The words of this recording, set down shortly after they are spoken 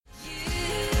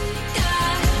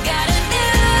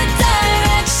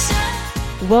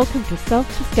welcome to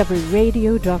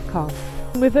selfdiscoveryradio.com.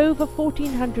 With over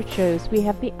 1,400 shows, we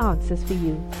have the answers for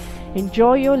you.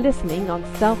 Enjoy your listening on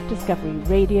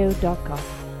selfdiscoveryradio.com.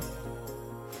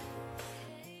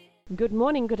 Good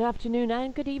morning, good afternoon,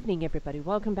 and good evening, everybody.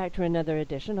 Welcome back to another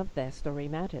edition of Their Story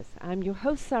Matters. I'm your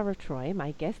host, Sarah Troy.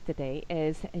 My guest today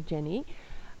is Jenny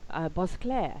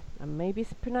Bosclair. I may be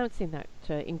pronouncing that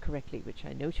incorrectly, which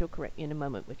I know she'll correct me in a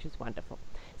moment, which is wonderful.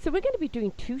 So we're going to be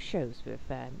doing two shows with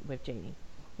Jenny.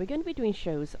 We're going to be doing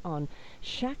shows on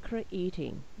chakra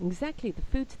eating, exactly the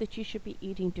foods that you should be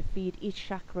eating to feed each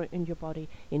chakra in your body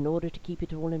in order to keep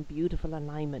it all in beautiful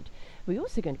alignment. We're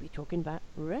also going to be talking about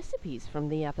recipes from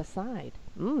the other side.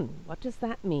 What does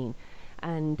that mean?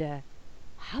 And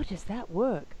how does that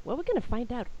work? Well, we're going to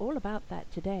find out all about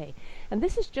that today. And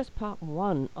this is just part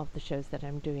one of the shows that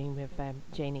I'm doing with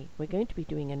Janie. We're going to be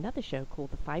doing another show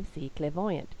called the 5C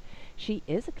Clairvoyant. She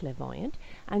is a clairvoyant,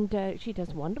 and she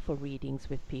does wonderful readings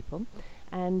with people.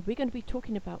 And we're going to be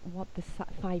talking about what the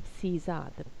 5 C's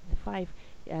are, the 5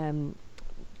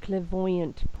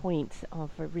 clairvoyant points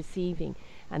of receiving.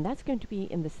 And that's going to be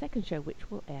in the second show, which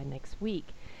will air next week.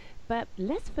 But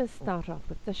let's first start off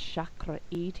with the chakra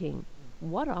eating.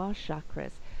 What are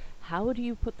chakras? How do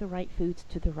you put the right foods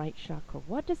to the right chakra?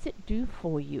 What does it do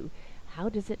for you? How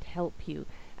does it help you?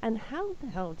 And how the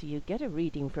hell do you get a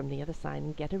reading from the other side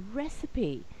and get a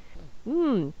recipe?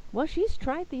 Well, she's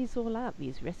tried these all out,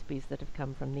 these recipes that have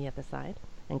come from the other side,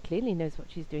 and clearly knows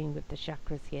what she's doing with the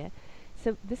chakras here.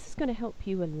 So this is going to help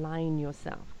you align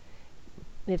yourself.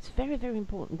 It's very, very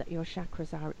important that your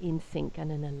chakras are in sync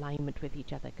and in alignment with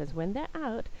each other, because when they're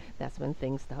out, that's when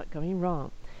things start going wrong.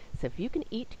 So if you can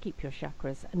eat to keep your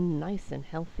chakras nice and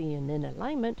healthy and in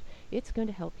alignment, it's going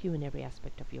to help you in every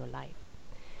aspect of your life.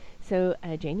 So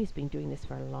Janie's been doing this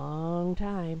for a long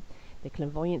time. The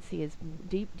clairvoyancy is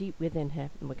deep, deep within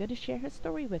her. And we're going to share her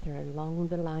story with her along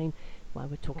the line while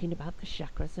we're talking about the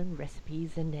chakras and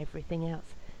recipes and everything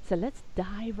else. So let's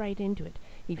dive right into it.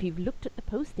 If you've looked at the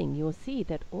posting, you'll see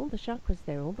that all the chakras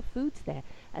there, all the foods there,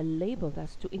 are labeled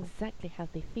as to exactly how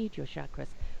they feed your chakras.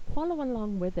 Follow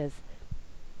along with us,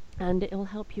 and it'll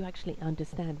help you actually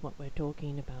understand what we're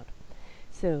talking about.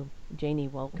 So, Janie,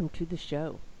 welcome to the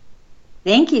show.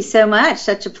 Thank you so much.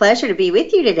 Such a pleasure to be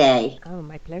with you today. Oh,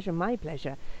 my pleasure, my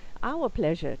pleasure. Our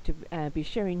pleasure to be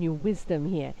sharing your wisdom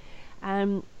here.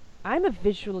 I'm a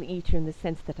visual eater in the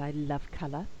sense that I love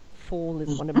color. Fall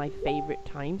is one of my favorite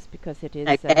times because it is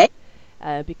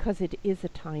a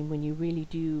time when you really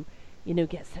do,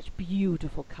 get such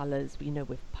beautiful colors,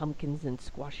 with pumpkins and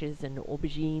squashes and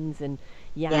aubergines and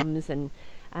yams and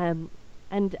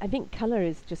I think color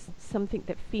is just something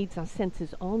that feeds our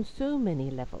senses on so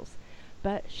many levels.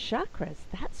 But chakras,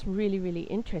 that's really, really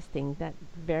interesting that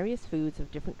various foods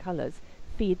of different colors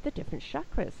feed the different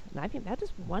chakras. And I think that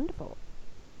is wonderful.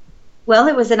 Well,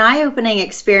 it was an eye-opening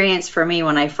experience for me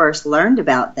when I first learned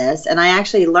about this. And I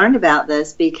actually learned about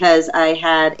this because I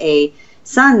had a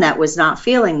son that was not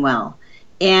feeling well.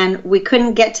 And we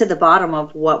couldn't get to the bottom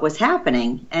of what was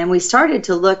happening. And we started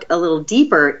to look a little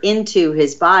deeper into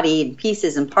his body and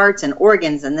pieces and parts and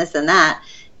organs and this and that.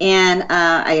 And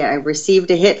I received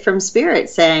a hit from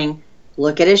Spirit saying,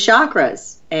 look at his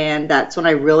chakras. And that's when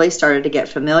I really started to get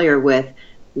familiar with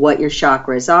what your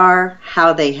chakras are,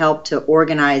 how they help to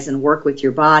organize and work with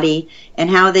your body, and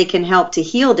how they can help to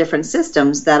heal different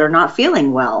systems that are not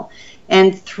feeling well.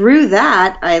 And through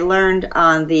that, I learned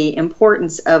on the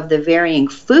importance of the varying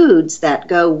foods that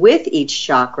go with each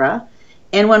chakra.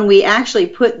 And when we actually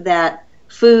put that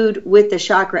food with the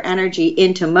chakra energy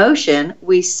into motion,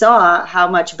 we saw how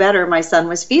much better my son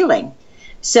was feeling.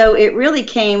 So it really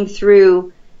came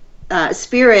through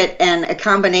Spirit and a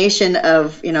combination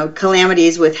of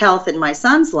calamities with health in my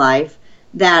son's life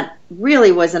that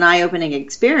really was an eye-opening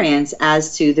experience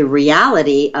as to the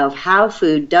reality of how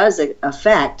food does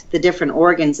affect the different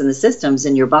organs and the systems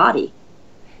in your body.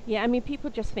 Yeah, I mean, people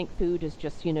just think food is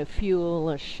just fuel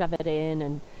or shove it in,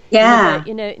 and yeah,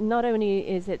 not only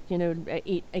is it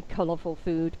eat a colorful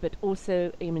food, but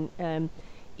also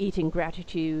eat in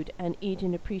gratitude and eat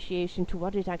in appreciation to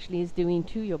what it actually is doing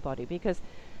to your body, because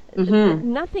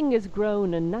nothing is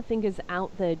grown and nothing is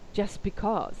out there just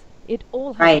because. It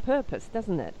all has a purpose,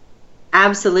 doesn't it?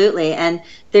 Absolutely. And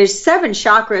there's 7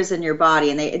 chakras in your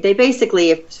body, and they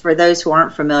basically, for those who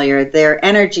aren't familiar, they're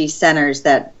energy centers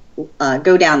that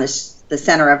go down the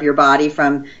center of your body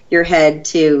from your head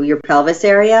to your pelvis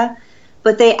area.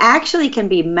 But they actually can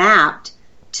be mapped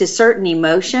to certain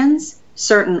emotions,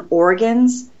 certain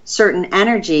organs, certain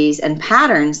energies and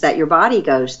patterns that your body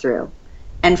goes through.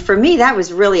 And for me, that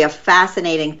was really a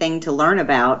fascinating thing to learn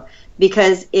about,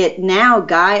 because it now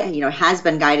has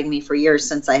been guiding me for years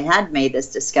since I had made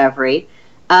this discovery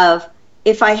of,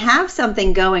 if I have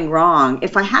something going wrong,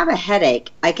 if I have a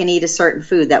headache, I can eat a certain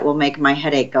food that will make my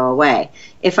headache go away.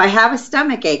 If I have a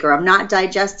stomach ache or I'm not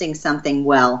digesting something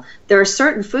well, there are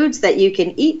certain foods that you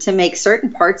can eat to make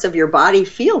certain parts of your body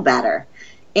feel better.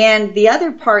 And the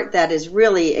other part that is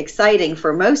really exciting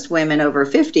for most women over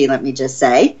 50, let me just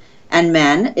say, and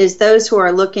men, is those who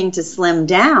are looking to slim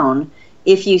down.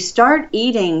 If you start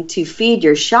eating to feed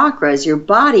your chakras, your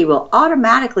body will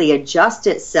automatically adjust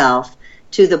itself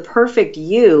to the perfect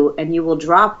you, and you will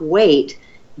drop weight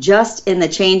just in the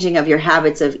changing of your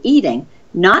habits of eating,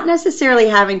 not necessarily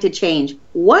having to change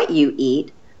what you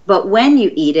eat, but when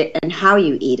you eat it and how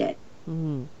you eat it.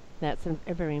 That's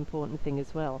a very important thing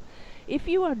as well. If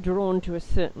you are drawn to a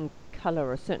certain color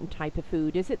or a certain type of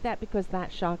food, is it that because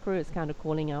that chakra is kind of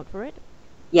calling out for it?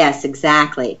 Yes,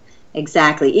 exactly.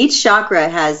 Each chakra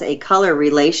has a color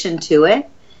relation to it.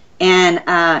 And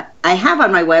I have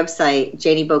on my website,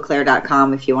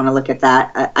 janiebeauclair.com, if you want to look at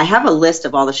that, I have a list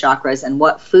of all the chakras and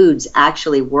what foods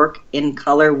actually work in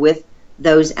color with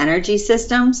those energy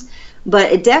systems.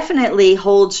 But it definitely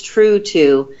holds true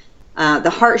to the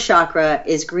heart chakra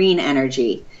is green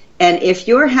energy. And if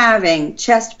you're having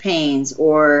chest pains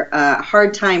or a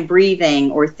hard time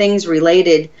breathing or things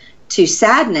related to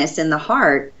sadness in the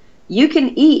heart, you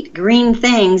can eat green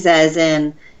things, as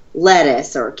in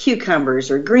lettuce or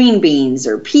cucumbers or green beans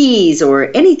or peas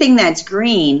or anything that's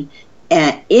green,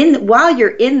 while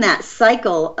you're in that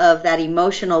cycle of that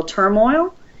emotional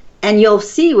turmoil. And you'll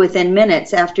see within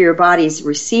minutes after your body's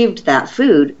received that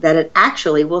food that it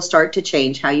actually will start to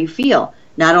change how you feel,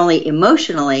 not only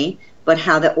emotionally, but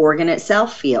how the organ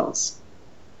itself feels.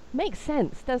 Makes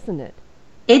sense, doesn't it?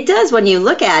 It does when you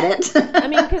look at it. I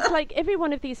mean, because like every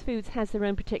one of these foods has their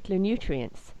own particular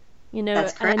nutrients,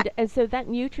 That's correct. and so that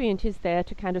nutrient is there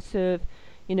to kind of serve,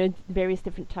 various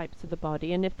different types of the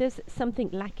body. And if there's something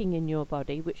lacking in your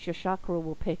body, which your chakra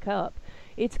will pick up,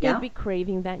 it's going to be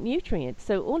craving that nutrient.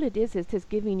 So all it is just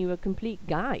giving you a complete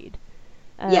guide.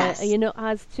 Yes.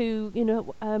 As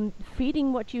to,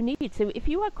 feeding what you need. So if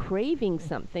you are craving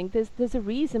something, there's a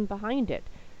reason behind it.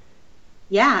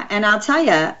 Yeah, and I'll tell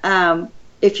you,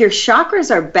 if your chakras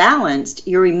are balanced,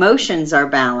 your emotions are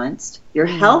balanced, your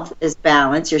health is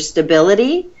balanced, your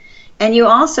stability, and you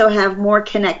also have more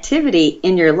connectivity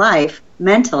in your life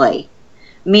mentally,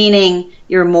 meaning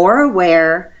you're more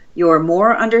aware, you're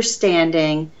more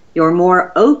understanding, you're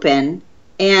more open.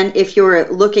 And if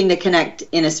you're looking to connect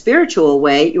in a spiritual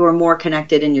way, you're more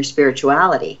connected in your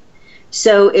spirituality.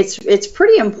 So it's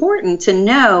pretty important to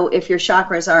know if your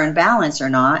chakras are in balance or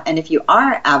not. And if you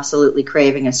are absolutely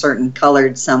craving a certain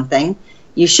colored something,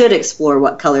 you should explore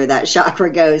what color that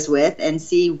chakra goes with and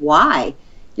see why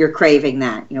you're craving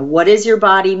that. What is your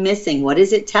body missing? What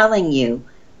is it telling you?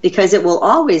 Because it will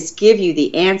always give you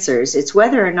the answers. It's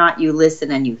whether or not you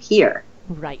listen and you hear.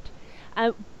 Right.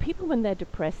 People, when they're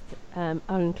depressed, are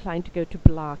inclined to go to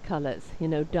dark colors,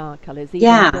 dark colors,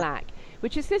 even black,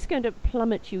 which is just going to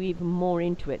plummet you even more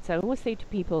into it. So I always say to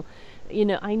people,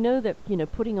 I know that,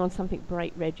 putting on something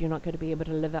bright red you're not going to be able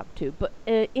to live up to, but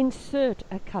insert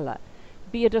a color,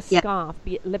 be it a scarf,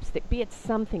 be it lipstick, be it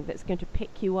something that's going to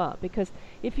pick you up. Because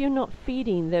if you're not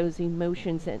feeding those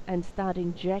emotions and start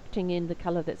injecting in the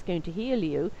color that's going to heal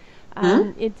you,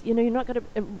 it's you're not going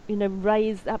to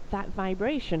raise up that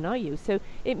vibration, are you? So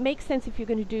it makes sense if you're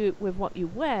going to do it with what you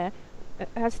wear,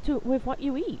 as to with what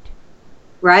you eat.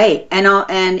 Right,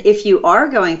 and if you are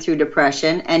going through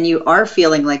depression and you are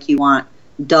feeling like you want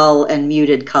dull and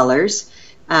muted colors,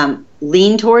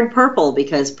 lean toward purple,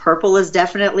 because purple is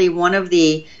definitely one of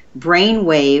the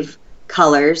brainwave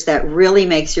colors that really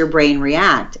makes your brain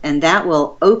react, and that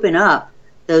will open up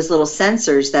those little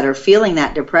sensors that are feeling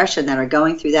that depression, that are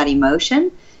going through that emotion,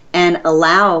 and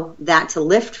allow that to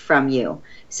lift from you.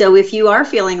 So if you are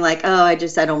feeling like, I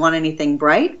don't want anything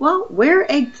bright, well,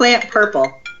 wear eggplant purple,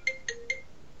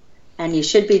 and you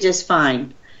should be just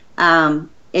fine.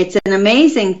 It's an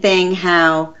amazing thing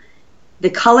how the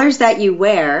colors that you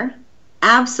wear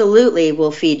absolutely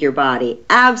will feed your body,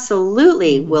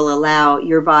 absolutely will allow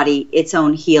your body its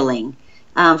own healing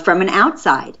from an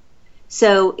outside.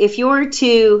 So if you're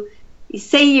to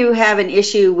say you have an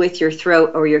issue with your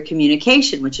throat or your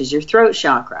communication, which is your throat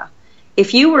chakra,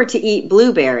 if you were to eat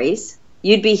blueberries,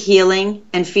 you'd be healing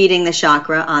and feeding the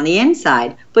chakra on the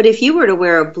inside. But if you were to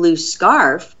wear a blue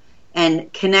scarf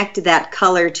and connect that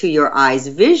color to your eyes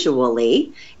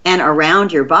visually and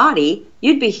around your body,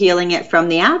 you'd be healing it from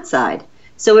the outside.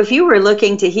 So if you were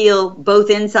looking to heal both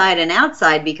inside and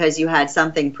outside because you had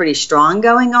something pretty strong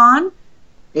going on,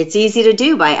 It's easy to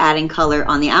do by adding color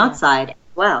on the Yeah. outside as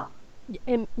well.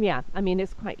 Yeah, I mean,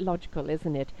 it's quite logical,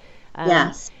 isn't it?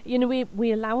 Yes.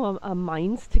 We allow our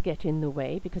minds to get in the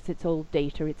way because it's all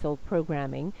data, it's all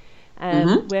programming,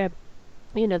 Hmm. where,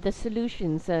 the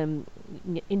solutions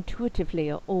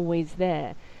intuitively are always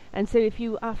there. And so if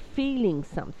you are feeling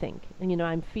something, and,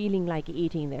 I'm feeling like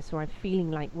eating this, or I'm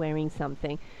feeling like wearing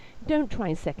something, don't try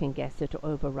and second guess it or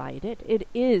override it. It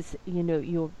is,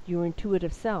 your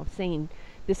intuitive self saying,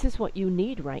 this is what you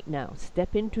need right now.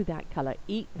 Step into that color,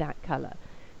 eat that color,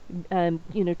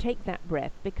 take that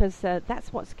breath, because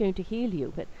that's what's going to heal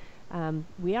you. But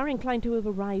we are inclined to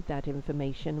override that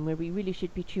information, where we really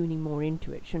should be tuning more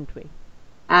into it, shouldn't we?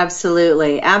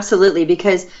 Absolutely, absolutely,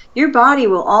 because your body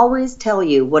will always tell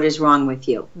you what is wrong with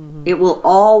you. Mm-hmm. It will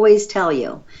always tell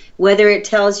you, whether it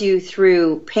tells you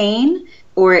through pain,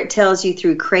 or it tells you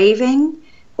through craving,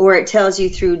 or it tells you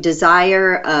through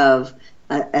desire of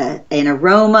an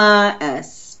aroma, a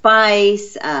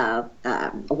spice, a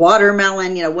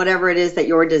watermelon, whatever it is that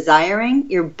you're desiring.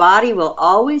 Your body will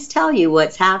always tell you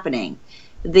what's happening.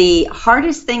 The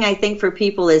hardest thing, I think, for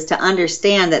people is to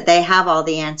understand that they have all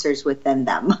the answers within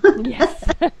them. Yes.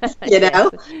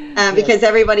 Yes. Because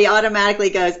everybody automatically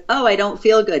goes, oh, I don't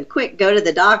feel good. Quick, go to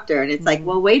the doctor. And it's like,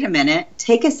 well, wait a minute.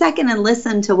 Take a second and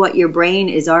listen to what your brain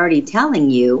is already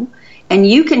telling you. And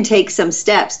you can take some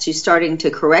steps to starting to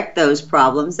correct those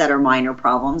problems that are minor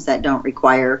problems that don't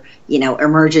require,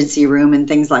 emergency room and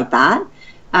things like that.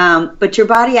 But your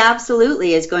body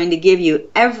absolutely is going to give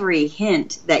you every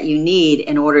hint that you need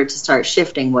in order to start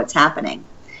shifting what's happening.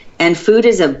 And food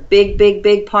is a big, big,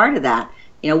 big part of that.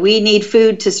 We need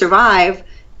food to survive.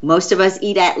 Most of us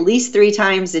eat at least 3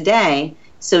 times a day.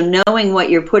 So knowing what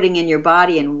you're putting in your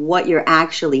body and what you're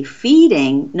actually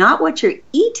feeding, not what you're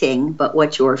eating, but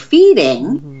what you're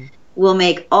feeding, will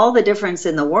make all the difference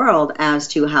in the world as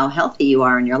to how healthy you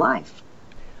are in your life.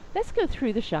 Let's go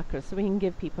through the chakras so we can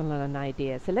give people an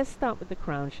idea. So let's start with the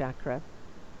crown chakra.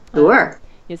 Sure.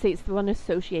 You see, it's the one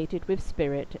associated with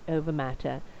spirit over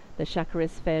matter. The chakra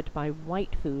is fed by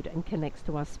white food and connects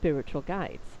to our spiritual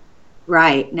guides.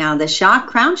 Right. Now, the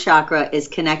crown chakra is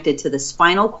connected to the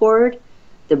spinal cord,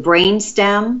 the brain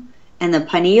stem, and the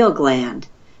pineal gland.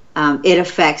 It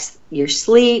affects your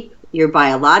sleep, your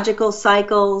biological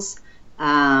cycles,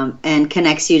 and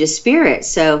connects you to spirit.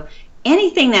 So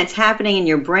anything that's happening in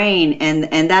your brain,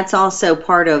 and that's also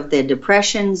part of the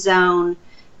depression zone,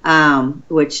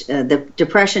 which the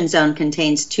depression zone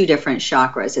contains 2 different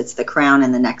chakras. It's the crown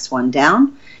and the next one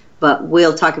down. But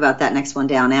we'll talk about that next one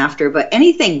down after. But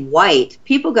anything white,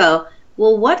 people go,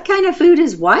 well, what kind of food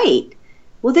is white?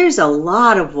 Well, there's a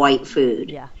lot of white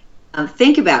food. Yeah.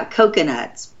 Think about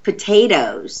coconuts,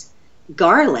 potatoes,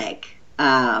 garlic,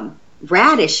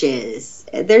 radishes.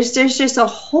 There's just a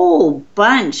whole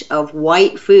bunch of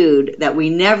white food that we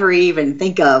never even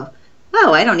think of.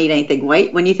 Oh, I don't need anything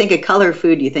white. When you think of color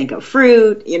food, you think of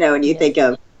fruit, and you think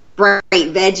of bright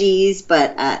veggies.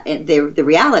 But the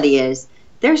reality is,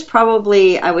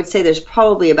 I would say there's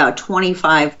probably about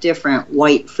 25 different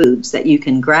white foods that you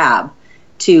can grab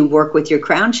to work with your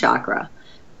crown chakra.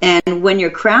 And when your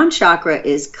crown chakra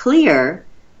is clear,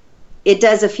 it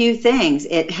does a few things.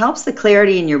 It helps the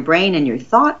clarity in your brain and your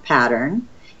thought pattern.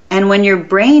 And when your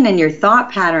brain and your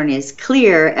thought pattern is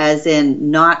clear, as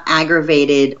in not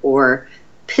aggravated or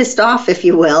pissed off, if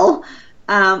you will,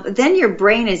 then your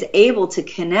brain is able to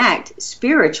connect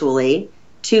spiritually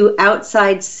to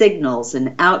outside signals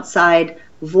and outside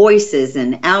voices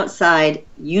and outside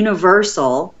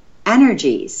universal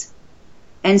energies.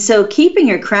 And so keeping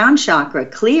your crown chakra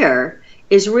clear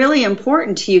is really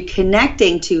important to you,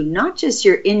 connecting to not just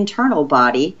your internal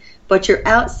body, but your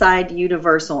outside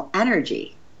universal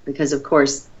energy. Because, of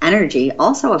course, energy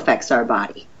also affects our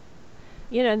body.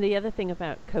 And the other thing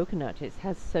about coconut is it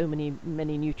has so many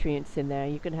nutrients in there.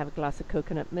 You can have a glass of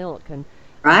coconut milk, and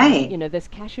right. There's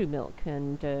cashew milk,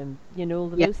 and all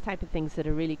of those type of things that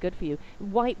are really good for you.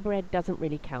 White bread doesn't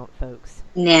really count, folks.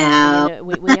 No.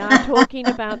 We are talking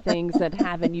about things that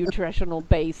have a nutritional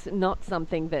base, not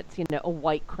something that's a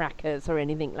white crackers or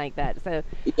anything like that. So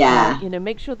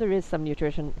make sure there is some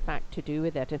nutrition fact to do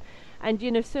with it.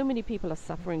 And so many people are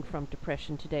suffering from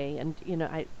depression today, and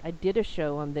I did a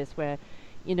show on this where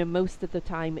most of the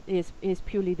time is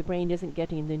purely the brain isn't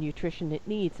getting the nutrition it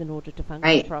needs in order to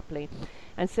function properly.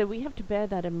 And so we have to bear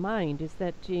that in mind, is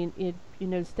that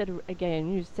instead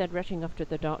of rushing off to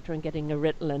the doctor and getting a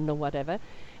Ritalin or whatever,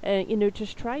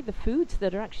 just try the foods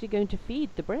that are actually going to feed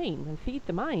the brain and feed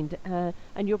the mind,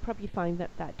 and you'll probably find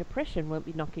that depression won't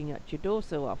be knocking at your door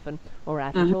so often or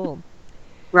at all.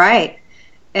 Right.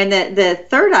 And the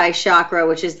third eye chakra,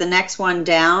 which is the next one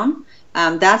down,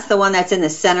 That's the one that's in the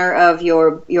center of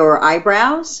your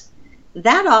eyebrows.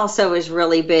 That also is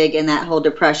really big in that whole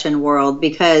depression world,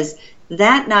 because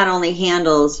that not only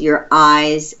handles your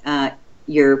eyes,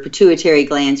 your pituitary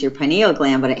glands, your pineal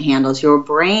gland, but it handles your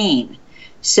brain.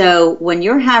 So when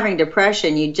you're having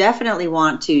depression, you definitely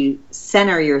want to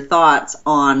center your thoughts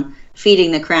on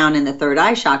feeding the crown and the third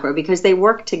eye chakra, because they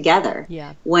work together.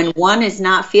 Yeah. When one is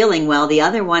not feeling well, the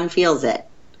other one feels it.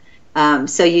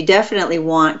 So you definitely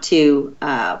want to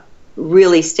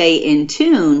really stay in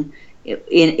tune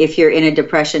if you're in a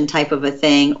depression type of a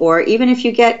thing, or even if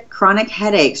you get chronic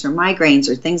headaches or migraines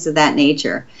or things of that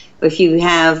nature. If you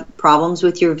have problems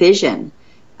with your vision,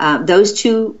 those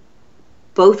two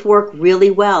both work really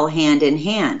well hand in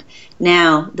hand.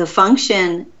 Now, the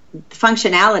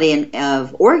functionality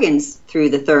of organs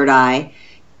through the third eye,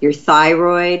 your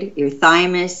thyroid, your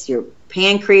thymus, your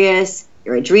pancreas,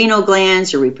 your adrenal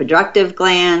glands, your reproductive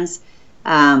glands,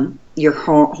 your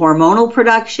hormonal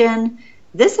production.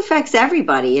 This affects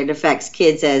everybody. It affects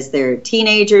kids as they're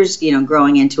teenagers,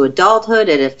 growing into adulthood.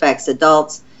 It affects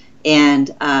adults and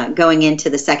going into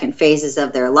the second phases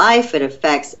of their life. It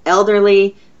affects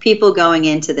elderly people going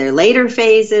into their later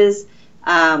phases.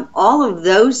 All of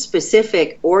those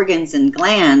specific organs and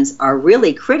glands are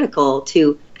really critical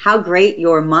to how great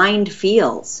your mind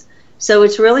feels. So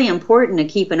it's really important to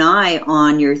keep an eye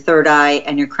on your third eye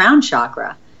and your crown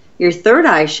chakra. Your third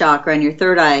eye chakra and your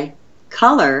third eye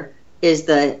color is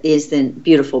the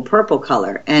beautiful purple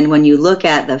color. And when you look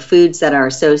at the foods that are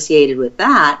associated with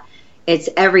that, it's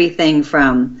everything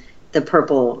from the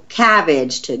purple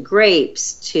cabbage to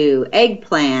grapes to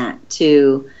eggplant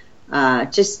to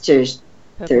there's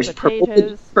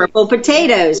purple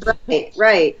potatoes.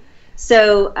 Right.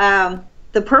 So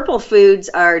the purple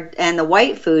foods and the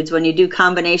white foods, when you do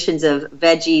combinations of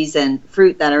veggies and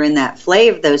fruit that are in that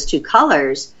flavor, those two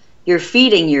colors, you're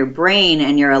feeding your brain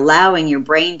and you're allowing your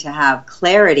brain to have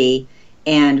clarity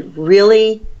and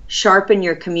really sharpen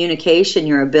your communication,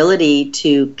 your ability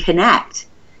to connect,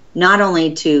 not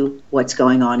only to what's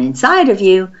going on inside of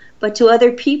you, but to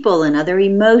other people and other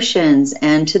emotions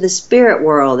and to the spirit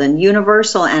world and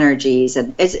universal energies.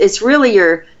 And it's really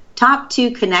your top two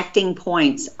connecting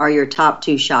points are your top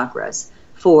two chakras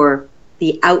for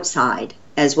the outside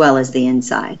as well as the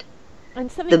inside. And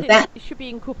something that you should be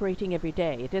incorporating every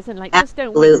day. It isn't like, just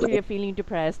don't wait until you're feeling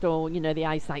depressed or, the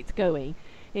eyesight's going.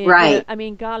 Right.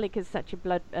 Garlic is such a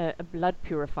blood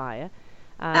purifier.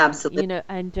 Absolutely.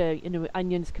 And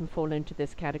onions can fall into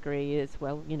this category as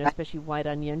well, especially white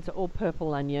onions or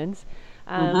purple onions.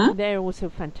 They're also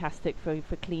fantastic for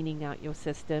cleaning out your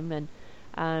system. And,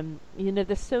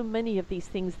 there's so many of these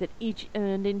things that each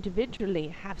and individually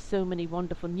have so many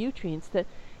wonderful nutrients that,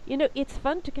 it's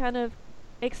fun to kind of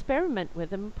experiment with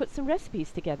them and put some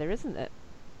recipes together, isn't it?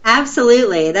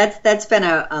 Absolutely. That's been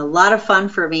a lot of fun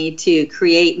for me to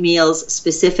create meals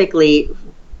specifically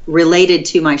related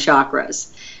to my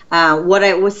chakras.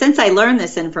 Since I learned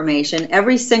this information,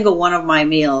 every single one of my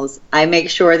meals, I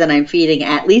make sure that I'm feeding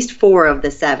at least 4 of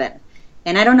the 7.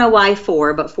 And I don't know why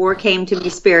 4, but 4 came to me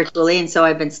spiritually, and so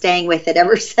I've been staying with it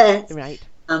ever since. Right.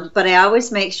 But I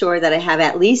always make sure that I have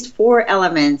at least 4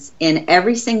 elements in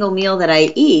every single meal that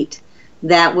I eat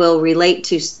that will relate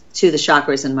to the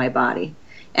chakras in my body.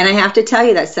 And I have to tell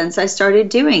you that since I started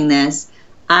doing this,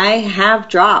 I have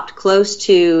dropped close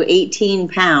to 18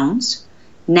 pounds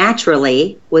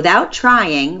naturally, without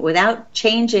trying, without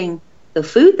changing the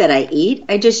food that I eat.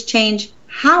 I just change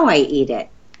how I eat it.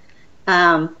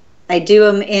 I do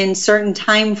them in certain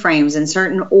time frames and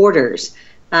certain orders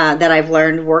that I've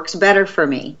learned works better for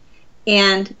me.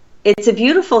 And it's a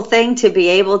beautiful thing to be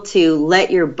able to let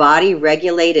your body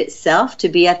regulate itself to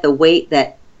be at the weight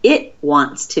that it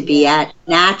wants to be at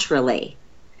naturally.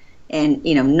 And,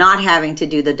 not having to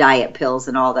do the diet pills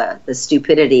and all the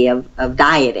stupidity of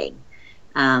dieting.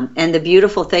 And the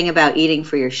beautiful thing about eating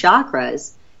for your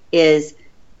chakras is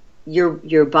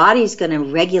your body's going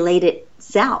to regulate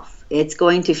itself. It's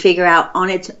going to figure out on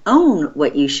its own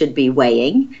what you should be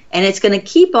weighing, and it's going to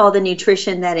keep all the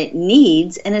nutrition that it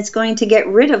needs, and it's going to get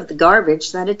rid of the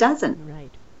garbage that it doesn't. Right.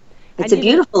 It's a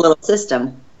beautiful little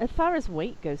system. As far as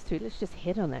weight goes too, let's just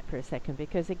hit on that for a second,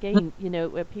 because again,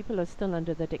 where people are still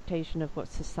under the dictation of what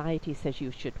society says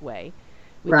you should weigh,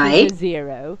 which is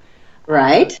 0.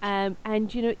 Right. And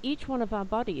each one of our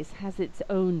bodies has its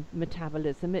own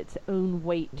metabolism, its own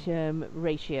weight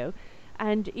ratio.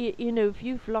 And, if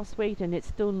you've lost weight and it's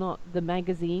still not the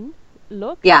magazine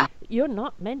look, you're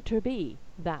not meant to be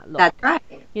that look. That's right.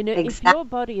 Exactly. If your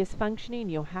body is functioning,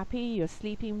 you're happy, you're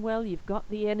sleeping well, you've got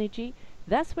the energy,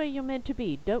 that's where you're meant to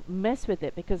be. Don't mess with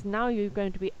it, because now you're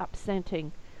going to be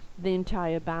upsetting the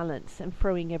entire balance and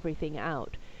throwing everything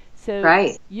out. So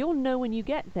Right. you'll know when you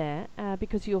get there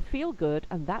because you'll feel good,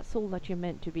 and that's all that you're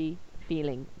meant to be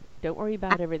feeling. Don't worry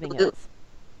about everything Absolutely. else.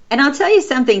 And I'll tell you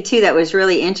something too that was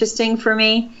really interesting for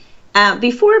me.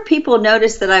 Before people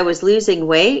noticed that I was losing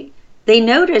weight, they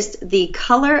noticed the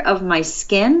color of my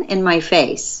skin and my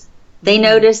face. They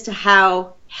noticed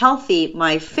how healthy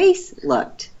my face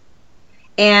looked.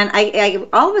 And I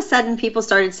all of a sudden people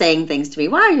started saying things to me.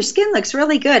 Wow, your skin looks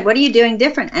really good. What are you doing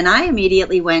different? And I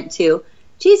immediately went to,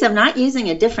 geez, I'm not using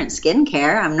a different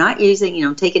skincare. I'm not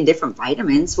using, taking different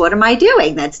vitamins. What am I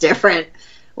doing that's different?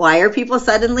 Why are people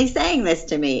suddenly saying this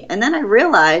to me? And then I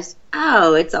realized,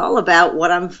 oh, it's all about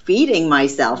what I'm feeding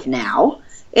myself now.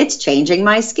 It's changing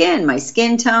my skin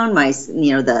tone,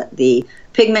 the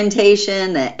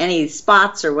pigmentation, any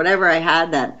spots or whatever I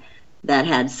had that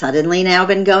had suddenly now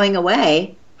been going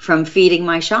away from feeding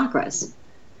my chakras.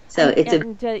 So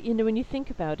when you think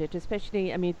about it,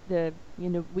 especially, I mean,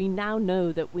 we now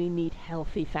know that we need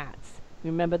healthy fats.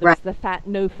 Remember, there's the fat,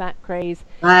 no fat craze.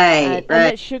 Right. And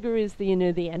that sugar is the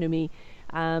enemy,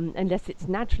 unless it's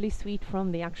naturally sweet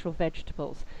from the actual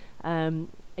vegetables.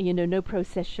 No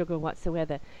processed sugar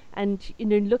whatsoever. And,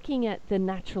 looking at the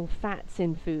natural fats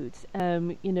in foods,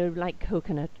 like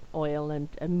coconut oil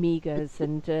and omegas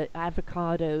and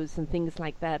avocados and things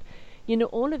like that.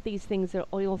 All of these things are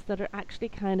oils that are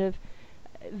actually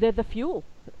they're the fuel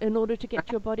in order to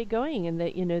get your body going, and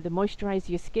they moisturize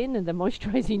your skin and they're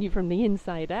moisturizing you from the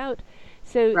inside out.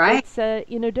 So it's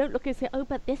don't look and say, oh,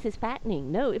 but this is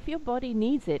fattening. No, if your body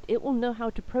needs it, it will know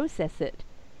how to process it.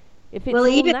 If it's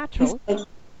all natural.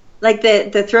 Like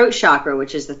the throat chakra,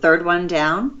 which is the third one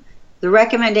down, the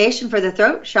recommendation for the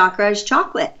throat chakra is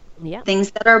chocolate. Yeah.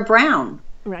 Things that are brown.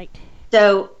 Right.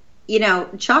 So,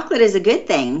 chocolate is a good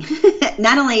thing.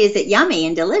 Not only is it yummy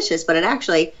and delicious, but it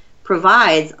actually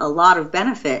provides a lot of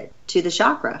benefit to the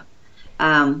chakra.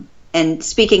 And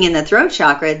speaking in the throat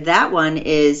chakra, that one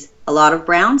is a lot of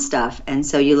brown stuff. And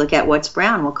so you look at what's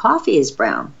brown. Well, coffee is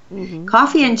brown. Mm-hmm.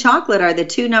 Coffee and chocolate are the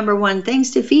two number one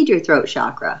things to feed your throat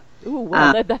chakra. Ooh,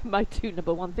 well, that's my two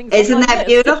number one things. Isn't that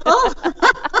beautiful?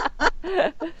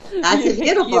 That's a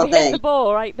beautiful you thing. Hit the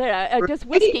ball right there. Just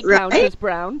whiskey counts as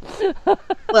brown.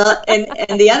 Well,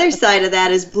 and the other side of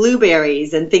that is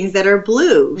blueberries and things that are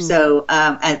blue. Mm. So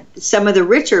some of the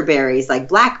richer berries, like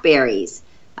blackberries,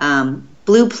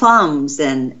 blue plums,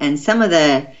 and some of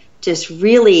the just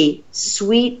really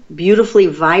sweet, beautifully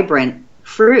vibrant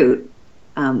fruit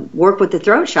work with the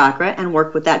throat chakra and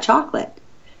work with that chocolate.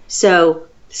 So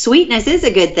sweetness is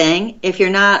a good thing if you're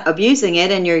not abusing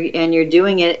it and you're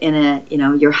doing it in a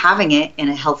you're having it in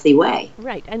a healthy way.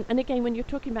 Right, and again, when you're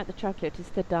talking about the chocolate, it's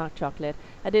the dark chocolate.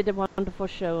 I did a wonderful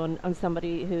show on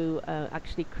somebody who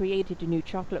actually created a new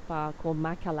chocolate bar called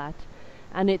Macalat,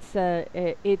 and it's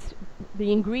the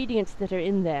ingredients that are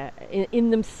in there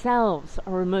in themselves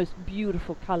are a most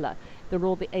beautiful color. They're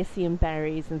all the Essien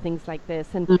berries and things like this,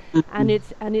 and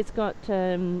it's got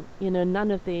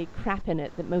none of the crap in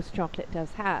it that most chocolate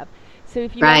does have. So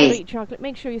if you want to eat chocolate,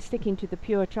 make sure you're sticking to the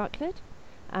pure chocolate,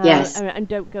 yes, and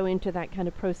don't go into that kind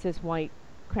of processed white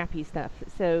crappy stuff.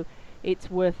 So it's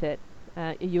worth it.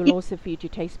 You'll also feed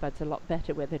your taste buds a lot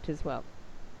better with it as well.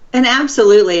 And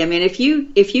absolutely, I mean, if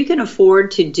you can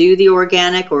afford to do the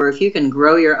organic, or if you can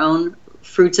grow your own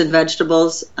fruits and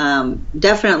vegetables,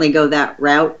 definitely go that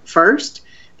route first,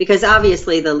 because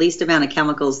obviously the least amount of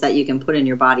chemicals that you can put in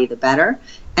your body, the better.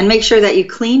 And make sure that you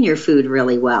clean your food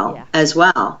really well as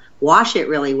well. Wash it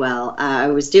really well. I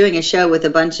was doing a show with a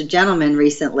bunch of gentlemen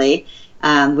recently.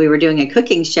 We were doing a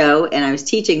cooking show, and I was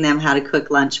teaching them how to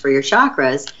cook lunch for your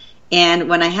chakras. And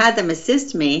when I had them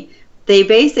assist me, they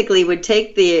basically would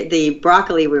take the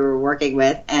broccoli we were working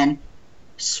with and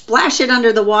splash it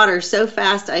under the water so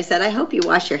fast. I said, I hope you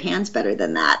wash your hands better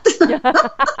than that.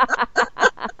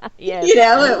 Yes.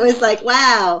 It was like,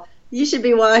 wow, you should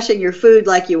be washing your food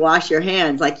like you wash your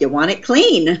hands, like you want it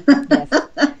clean. Yes,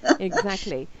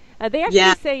 exactly. They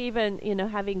actually say even,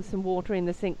 having some water in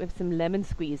the sink with some lemon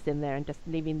squeezed in there and just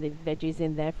leaving the veggies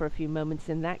in there for a few moments,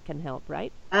 and that can help,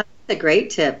 right? That's a great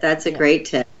tip. That's a great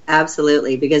tip.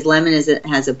 Absolutely. Because lemon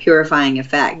has a purifying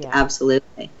effect. Yeah.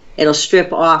 Absolutely. It'll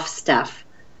strip off stuff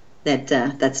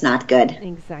that's not good.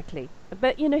 Exactly.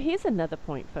 But, here's another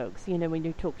point, folks, when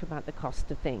you talked about the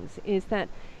cost of things, is that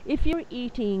if you're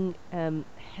eating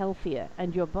healthier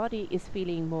and your body is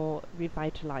feeling more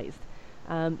revitalized,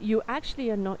 you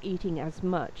actually are not eating as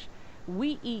much.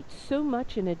 We eat so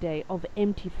much in a day of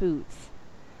empty foods.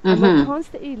 And we're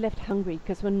constantly left hungry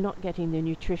because we're not getting the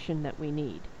nutrition that we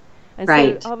need. And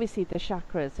Right. so obviously the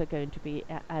chakras are going to be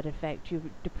at effect. Your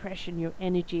depression, your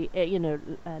energy,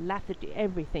 lethargy,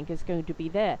 everything is going to be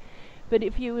there. But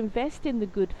if you invest in the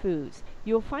good foods,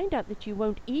 you'll find out that you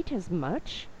won't eat as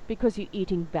much because you're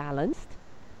eating balanced,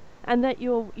 and that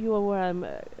your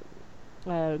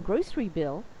grocery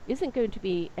bill isn't going to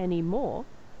be any more,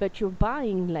 but you're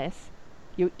buying less.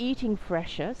 You're eating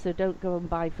fresher, so don't go and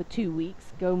buy for 2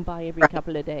 weeks. Go and buy every Right.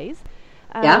 couple of days.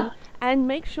 Yeah. And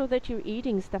make sure that you're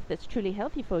eating stuff that's truly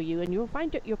healthy for you, and you'll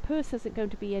find that your purse isn't going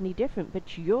to be any different,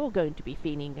 but you're going to be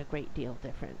feeling a great deal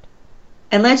different.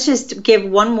 And let's just give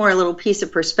one more little piece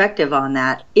of perspective on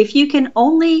that. If you can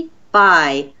only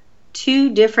buy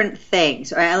 2 different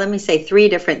things, or let me say 3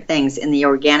 different things in the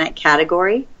organic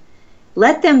category,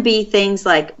 let them be things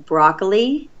like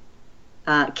broccoli,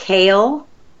 kale,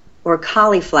 or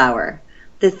cauliflower.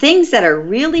 The things that are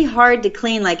really hard to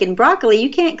clean, like in broccoli, you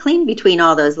can't clean between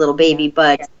all those little baby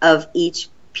buds of each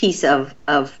piece of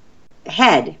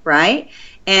head, right?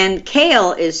 And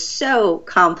kale is so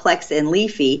complex and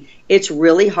leafy, it's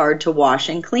really hard to wash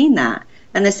and clean that.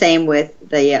 And the same with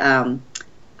the,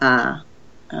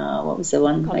 what was the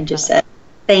one I just said?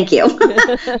 Thank you.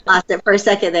 Lost it for a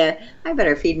second there. I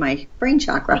better feed my brain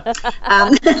chakra.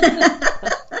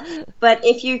 But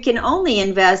if you can only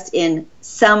invest in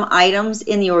some items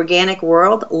in the organic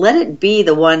world, let it be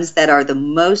the ones that are the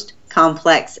most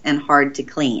complex and hard to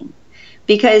clean.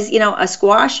 Because, a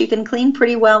squash you can clean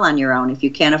pretty well on your own. If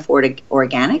you can't afford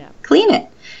organic, clean it.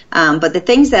 But the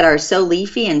things that are so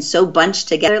leafy and so bunched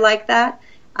together like that,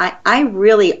 I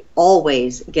really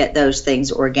always get those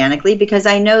things organically because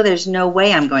I know there's no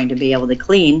way I'm going to be able to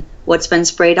clean what's been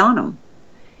sprayed on them.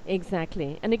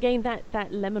 Exactly. And again,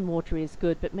 that lemon water is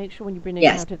good, but make sure when you bring it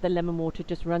Yes. out of the lemon water,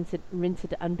 just rinse it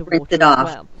underwater Rinse it as off.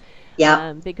 well.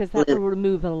 Yeah. Because that will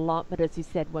remove a lot, but as you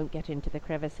said, won't get into the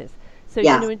crevices. So,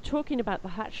 Yeah. in talking about the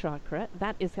heart chakra,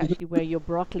 that is actually where your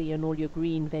broccoli and all your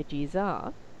green veggies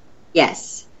are.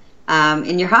 Yes.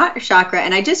 In your heart chakra,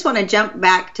 and I just want to jump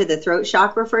back to the throat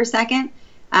chakra for a second.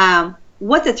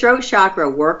 What the throat chakra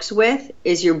works with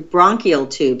is your bronchial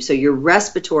tube, so your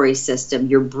respiratory system,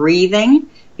 your breathing,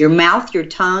 your mouth, your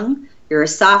tongue, your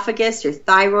esophagus, your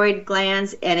thyroid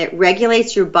glands, and it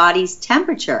regulates your body's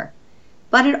temperature.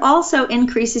 But it also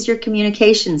increases your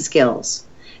communication skills.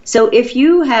 So if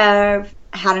you have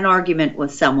had an argument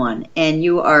with someone and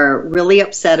you are really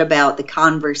upset about the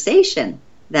conversation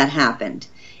that happened,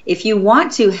 if you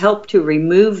want to help to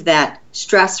remove that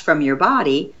stress from your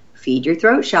body, feed your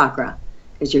throat chakra,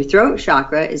 because your throat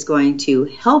chakra is going to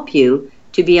help you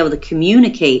to be able to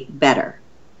communicate better.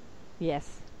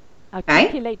 Yes.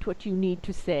 Articulate what you need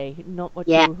to say, not what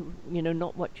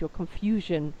not what your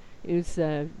confusion is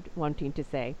wanting to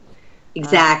say.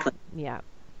 Exactly. Yeah,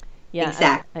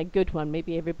 exactly. A good one.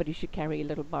 Maybe everybody should carry a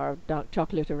little bar of dark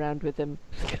chocolate around with them.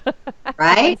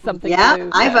 Right? Something Yeah, blue.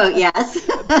 I vote yes.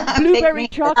 Blueberry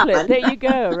chocolate. There you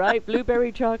go. Right,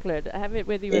 blueberry chocolate. Have it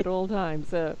with you at all times.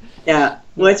 So. Yeah.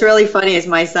 What's really funny is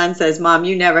my son says, "Mom,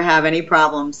 you never have any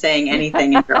problem saying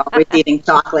anything, and you're always eating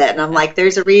chocolate." And I'm like,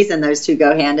 "There's a reason those two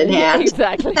go hand in hand."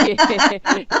 Exactly.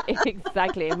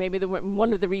 Exactly. And maybe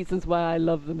one of the reasons why I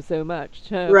love them so much.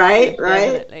 Right.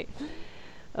 Definitely.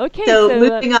 Okay. So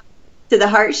moving on to the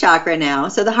heart chakra now.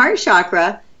 So the heart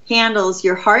chakra handles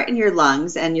your heart and your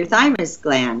lungs and your thymus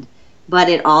gland, but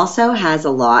it also has a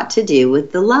lot to do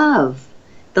with the love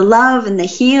and the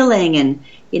healing, and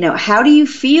how do you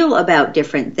feel about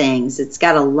different things. It's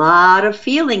got a lot of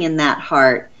feeling in that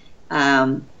heart,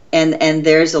 and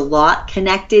there's a lot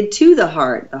connected to the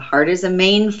heart. The heart is a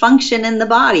main function in the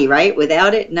body, right?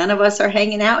 Without it, none of us are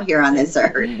hanging out here on this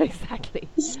earth. Exactly.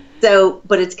 So,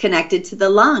 but it's connected to the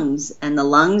lungs, and the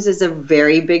lungs is a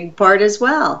very big part as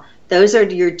well. Those are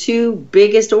your 2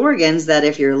 biggest organs that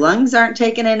if your lungs aren't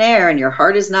taking in air and your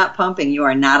heart is not pumping, you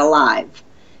are not alive.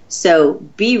 So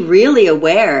be really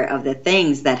aware of the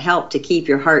things that help to keep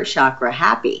your heart chakra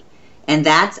happy. And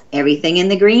that's everything in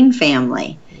the green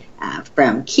family,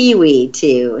 from kiwi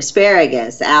to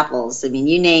asparagus, apples. I mean,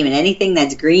 you name it, anything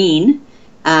that's green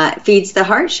feeds the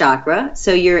heart chakra.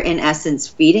 So you're in essence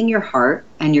feeding your heart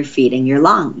and you're feeding your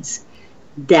lungs.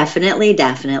 Definitely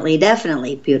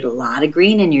put a lot of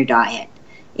green in your diet.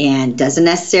 And doesn't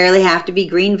necessarily have to be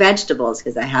green vegetables,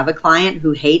 because I have a client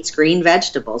who hates green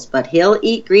vegetables, but he'll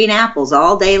eat green apples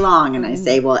all day long. And I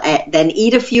say, well, then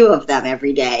eat a few of them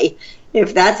every day.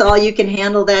 If that's all you can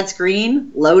handle that's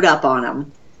green, load up on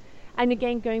them. And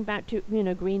again, going back to,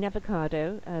 green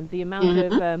avocado, the amount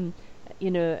of,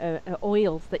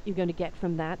 oils that you're going to get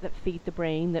from that feed the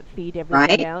brain, that feed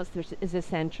everything else is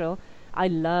essential. I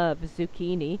love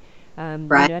zucchini.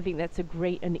 Right. I think that's a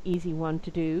great and easy one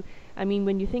to do. I mean,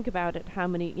 when you think about it, how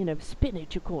many,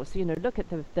 spinach, of course, look at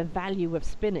the value of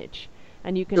spinach,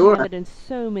 and you can have Sure. it in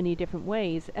so many different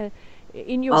ways.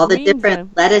 In your All the green different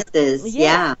zone, lettuces. yes,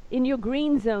 Yeah, in your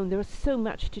green zone, there's so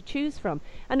much to choose from.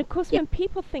 And of course, yeah, when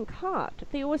people think heart,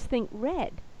 they always think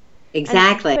red.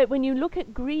 exactly. But when you look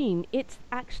at green, it's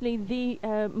actually the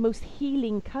most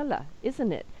healing color,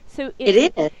 isn't it?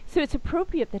 It is. So it's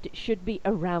appropriate that it should be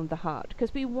around the heart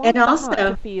because we And want the heart to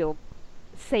also, feel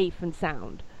safe and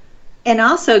sound.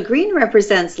 green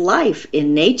represents life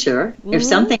in nature. If Mhm.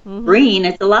 something's Mhm. green,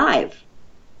 it's alive,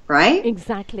 right?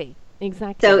 Exactly. So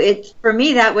Exactly. it's for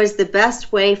me that was the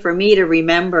best way for me to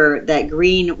remember that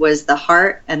green was the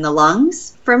heart and the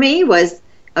lungs. For me was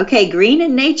okay, green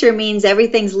in nature means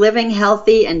everything's living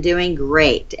healthy and doing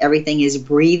great. Everything is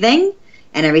breathing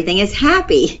and everything is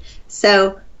happy.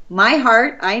 So my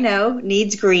heart, I know,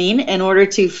 needs green in order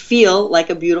to feel like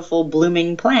a beautiful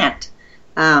blooming plant,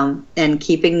 and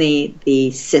keeping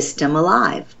the system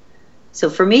alive. So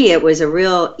for me, it was a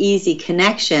real easy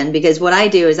connection because what I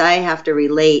do is I have to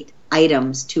relate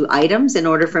items to items in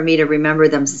order for me to remember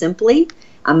them simply.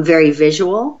 I'm very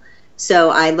visual. So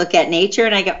I look at nature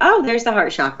and I go, oh, there's the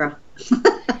heart chakra.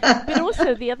 But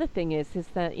also the other thing is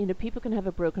that people can have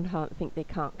a broken heart and think they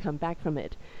can't come back from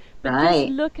it. But just Right,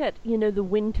 look at the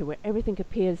winter where everything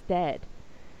appears dead.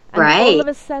 And all right. of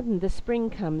a sudden, the spring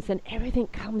comes and everything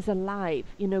comes alive,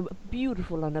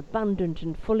 beautiful and abundant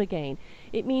and full again.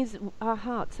 It means our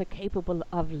hearts are capable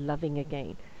of loving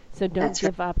again. So don't That's right.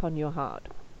 give up on your heart.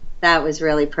 That was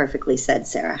really perfectly said,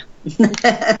 Sarah.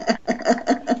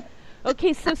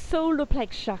 Okay, so solar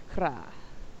plex chakra.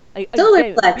 Solar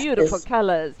Again, beautiful plexus.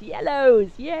 colors, yellows,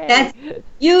 yay! That's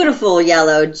beautiful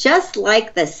yellow, just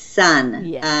like the sun.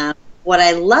 Yes. What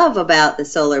I love about the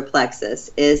solar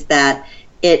plexus is that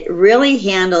it really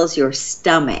handles your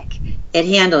stomach. It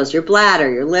handles your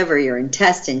bladder, your liver, your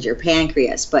intestines, your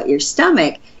pancreas. But your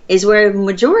stomach is where the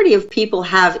majority of people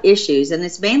have issues, and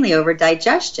it's mainly over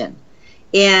digestion.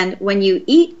 And when you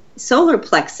eat solar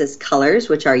plexus colors,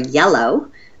 which are yellow,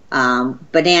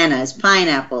 bananas,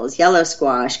 pineapples, yellow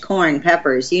squash, corn,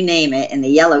 peppers, you name it in the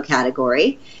yellow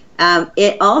category,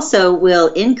 it also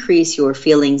will increase your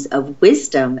feelings of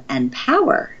wisdom and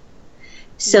power.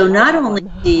 So not only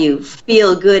do you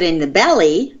feel good in the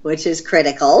belly, which is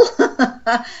critical,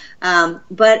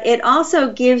 but it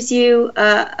also gives you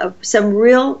some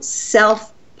real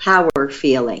self-power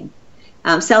feeling,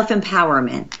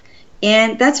 self-empowerment.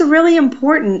 And that's a really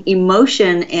important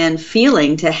emotion and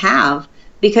feeling to have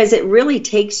because it really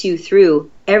takes you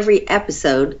through every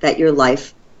episode that your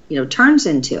life, turns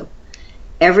into.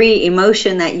 Every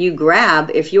emotion that you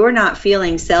grab, if you're not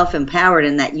feeling self-empowered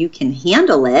and that you can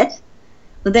handle it,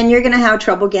 well, then you're going to have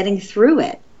trouble getting through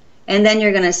it. And then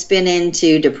you're going to spin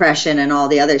into depression and all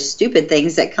the other stupid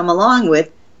things that come along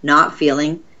with not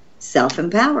feeling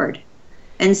self-empowered.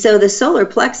 And so the solar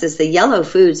plexus, the yellow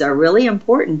foods, are really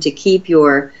important to keep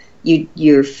your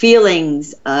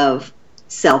feelings of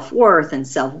self-worth and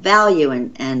self-value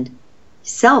and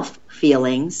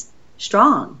self-feelings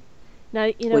strong. Now,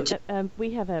 Which,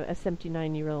 we have a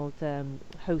 79-year-old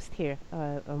host here,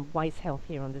 Wise Health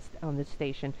here on this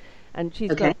station, and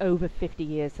she's okay, got over 50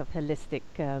 years of holistic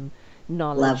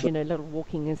knowledge, lovely. a little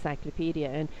walking encyclopedia,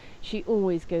 and she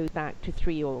always goes back to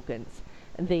three organs,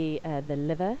 the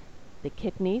liver, the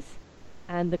kidneys,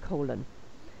 and the colon.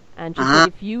 And she said Ah,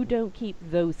 if you don't keep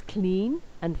those clean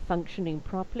and functioning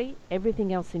properly,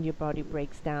 everything else in your body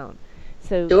breaks down.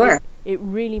 So sure. it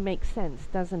really makes sense,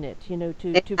 doesn't it?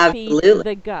 To feed Absolutely.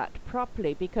 the gut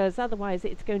properly, because otherwise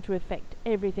it's going to affect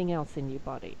everything else in your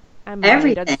body and mind and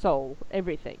Everything. soul,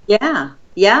 everything. Yeah.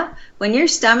 Yeah. When your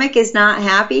stomach is not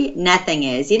happy, nothing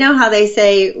is. You know how they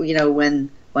say, when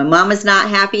mama's not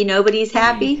happy, nobody's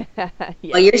happy? Yes,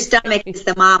 Well, your stomach exactly. is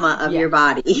the mama of Yeah, your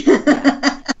body. yeah.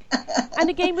 And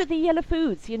again with the yellow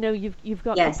foods, you've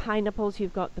got the Yes. pineapples,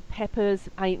 you've got the peppers.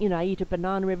 I eat a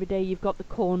banana every day. You've got the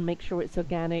corn. Make sure it's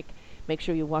organic. Make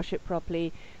sure you wash it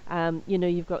properly.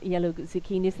 You've got yellow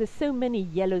zucchinis. There's so many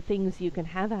yellow things you can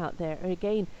have out there.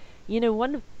 Again,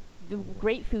 one of the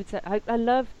great foods that I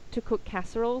love to cook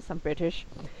casseroles. I'm British,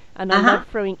 and I Uh-huh. love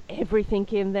throwing everything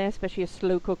in there, especially a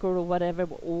slow cooker or whatever,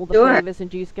 where all the Sure. flavors and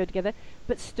juice go together.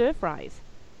 But stir fries,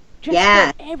 just throw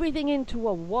Yeah. everything into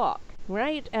a wok,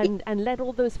 right? And let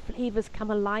all those flavors come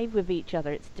alive with each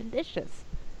other. It's delicious.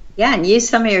 Yeah, and use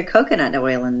some of your coconut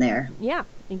oil in there. Yeah,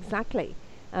 exactly.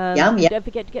 Yum, And yum. don't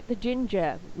forget to get the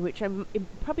ginger, which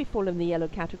it probably fall in the yellow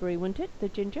category, wouldn't it? The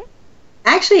ginger?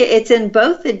 Actually, it's in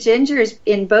both the gingers,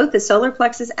 in both the solar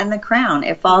plexus and the crown.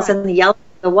 It falls Right. in the yellow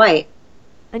and the white.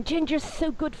 And ginger's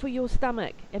so good for your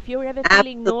stomach. If you're ever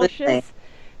feeling nauseous,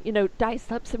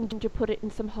 dice up some ginger, put it in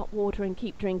some hot water and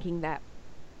keep drinking that.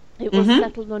 It will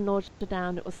settle the nausea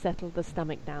down. It will settle the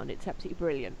stomach down. It's absolutely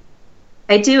brilliant.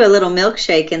 I do a little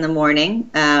milkshake in the morning,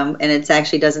 and it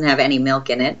actually doesn't have any milk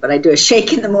in it, but I do a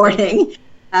shake in the morning.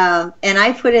 And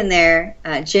I put in there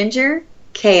ginger,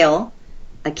 kale,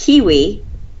 a kiwi,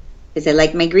 because I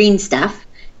like my green stuff.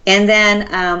 And then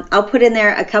I'll put in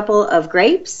there a couple of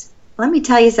grapes. Let me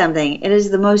tell you something. It is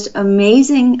the most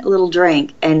amazing little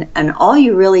drink, and all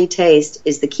you really taste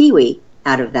is the kiwi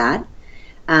out of that,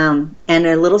 and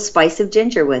a little spice of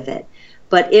ginger with it.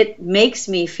 But it makes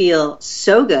me feel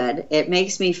so good. It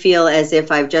makes me feel as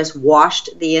if I've just washed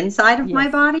the inside of my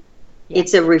body. Yes.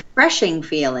 It's a refreshing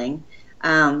feeling.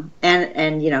 And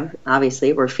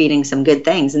obviously we're feeding some good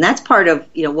things. And that's part of,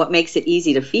 what makes it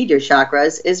easy to feed your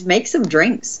chakras is make some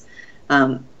drinks.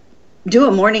 Do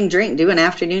a morning drink, do an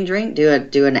afternoon drink,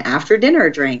 do an after dinner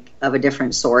drink of a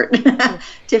different sort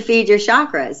to feed your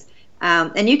chakras.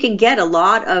 And you can get a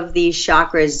lot of these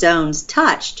chakra zones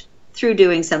touched through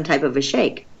doing some type of a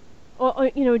shake. Or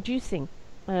juicing.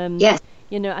 Yes.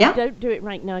 I don't do it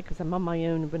right now because I'm on my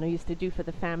own. When I used to do for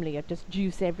the family, I'd just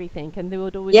juice everything. And there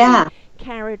would always be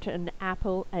carrot and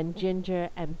apple and ginger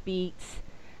and beets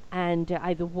and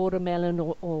either watermelon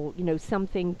or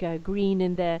something green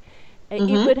in there.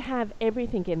 It would have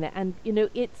everything in there. And,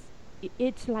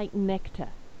 it's like nectar.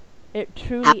 It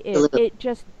truly Absolutely. is. It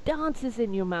just dances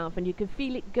in your mouth, and you can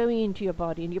feel it going into your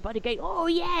body, and your body going, "Oh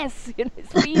yes,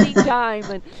 it's feeding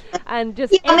time," and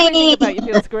just everything about you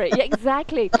feels great. Yeah,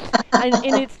 exactly. and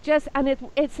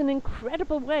it's an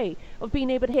incredible way of being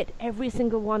able to hit every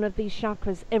single one of these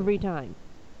chakras every time.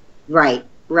 Right.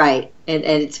 And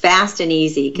it's fast and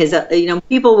easy because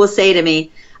people will say to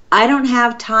me, "I don't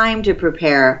have time to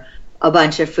prepare a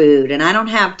bunch of food, and I don't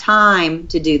have time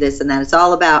to do this and that." It's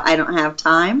all about I don't have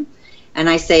time. And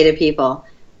I say to people,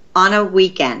 on a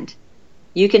weekend,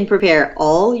 you can prepare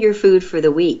all your food for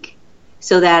the week.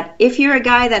 So that if you're a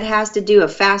guy that has to do a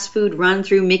fast food run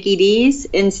through Mickey D's,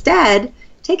 instead,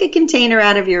 take a container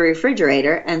out of your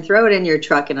refrigerator and throw it in your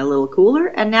truck in a little cooler.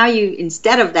 And now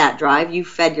instead of that drive, you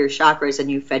fed your chakras and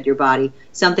you fed your body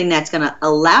something that's going to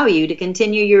allow you to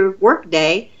continue your work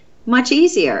day much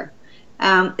easier.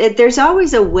 There's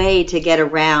always a way to get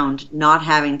around not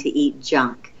having to eat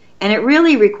junk. And it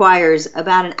really requires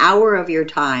about an hour of your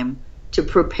time to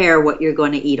prepare what you're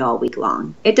going to eat all week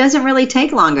long. It doesn't really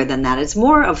take longer than that. It's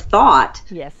more of thought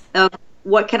of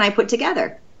what can I put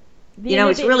together.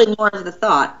 It's really more of the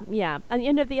thought. Yeah.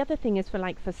 And, the other thing is for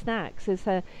snacks is,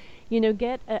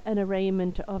 get an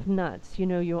arrangement of nuts,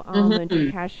 your almond,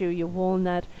 your cashew, your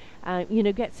walnut,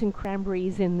 get some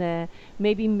cranberries in there,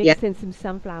 maybe mix in some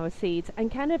sunflower seeds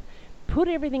and kind of put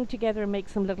everything together and make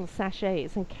some little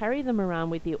sachets and carry them around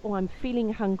with you. Oh, I'm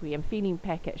feeling hungry, I'm feeling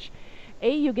peckish.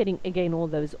 You're getting, again, all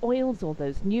those oils, all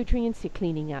those nutrients, you're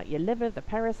cleaning out your liver, the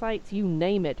parasites, you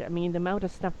name it. I mean, the amount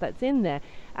of stuff that's in there.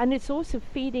 And it's also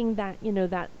feeding that,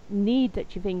 that need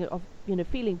that you think of,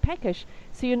 feeling peckish,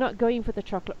 so you're not going for the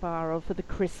chocolate bar or for the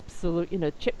crisps or,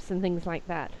 chips and things like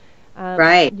that.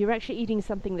 Right. You're actually eating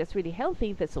something that's really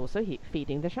healthy that's also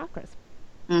feeding the chakras.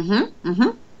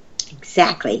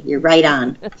 Exactly. You're right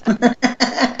on.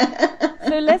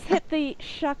 So let's hit the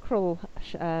chakral...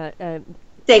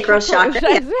 sacral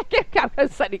chakra. I'm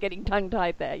suddenly getting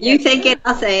tongue-tied there. You think it,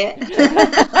 I'll say it.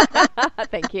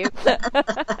 Thank you.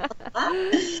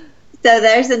 So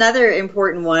there's another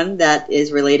important one that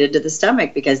is related to the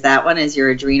stomach, because that one is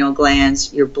your adrenal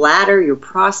glands, your bladder, your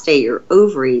prostate, your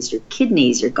ovaries, your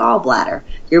kidneys, your gallbladder,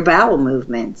 your bowel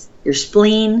movements, your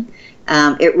spleen.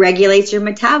 It regulates your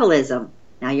metabolism.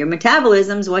 Now, your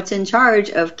metabolism is what's in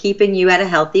charge of keeping you at a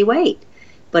healthy weight.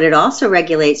 But it also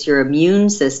regulates your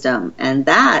immune system, and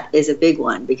that is a big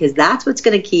one, because that's what's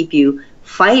going to keep you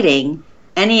fighting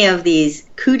any of these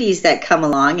cooties that come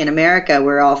along. In America,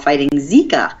 we're all fighting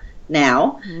Zika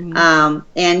now.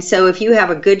 And so if you have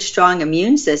a good, strong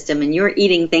immune system and you're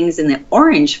eating things in the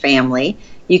orange family,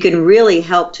 you can really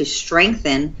help to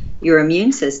strengthen your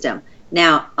immune system.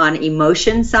 Now, on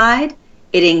emotion side,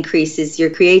 it increases your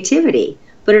creativity,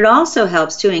 but it also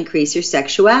helps to increase your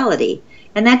sexuality.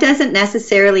 And that doesn't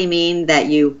necessarily mean that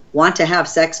you want to have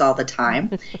sex all the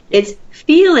time. It's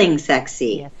feeling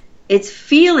sexy. Yes. It's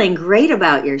feeling great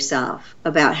about yourself,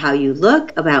 about how you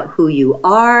look, about who you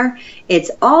are.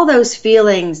 It's all those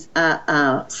feelings,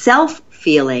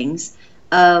 self-feelings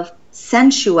of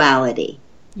sensuality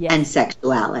and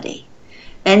sexuality.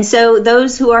 And so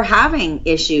those who are having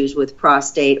issues with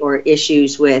prostate or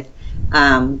issues with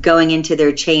going into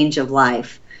their change of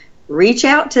life, reach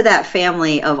out to that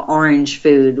family of orange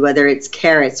food, whether it's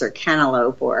carrots or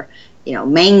cantaloupe or,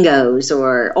 mangoes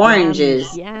or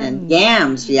oranges and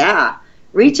yams. Yeah.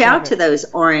 Reach out to those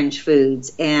orange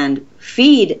foods and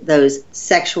feed those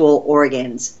sexual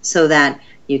organs so that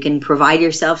you can provide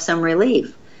yourself some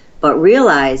relief. But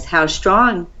realize how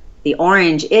strong the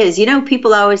orange is.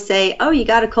 People always say, oh, you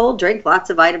got a cold, drink lots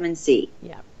of vitamin C.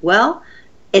 Yeah. Well,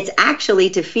 it's actually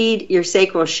to feed your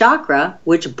sacral chakra,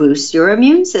 which boosts your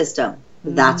immune system.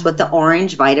 That's what the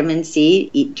orange vitamin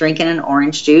C, drinking an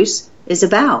orange juice, is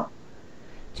about.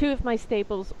 Two of my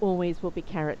staples always will be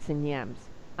carrots and yams.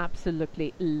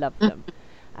 Absolutely love them.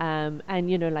 And,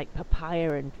 like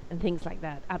papaya and things like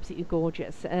that. Absolutely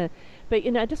gorgeous. But,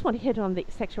 I just want to hit on the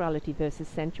sexuality versus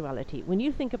sensuality. When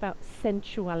you think about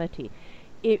sensuality,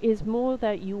 it is more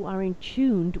that you are in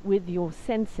tune with your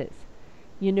senses.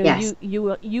 Yes.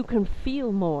 You can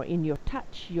feel more in your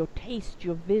touch, your taste,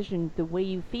 your vision, the way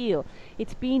you feel.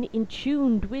 It's being in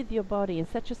tuned with your body in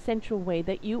such a sensual way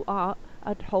that you are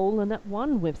at whole and at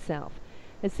one with self.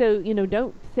 And so,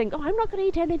 don't think, oh, I'm not going to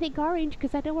eat anything orange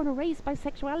because I don't want to raise my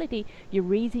sexuality. You're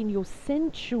raising your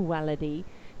sensuality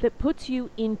that puts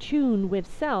you in tune with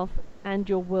self and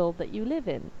your world that you live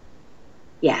in.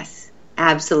 Yes,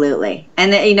 absolutely.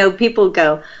 And, people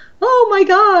go, oh, my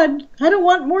God, I don't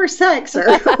want more sex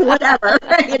or whatever.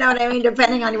 You know what I mean?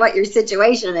 Depending on what your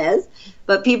situation is.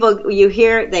 But people,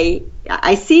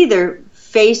 I see their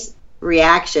face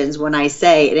reactions when I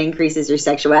say it increases your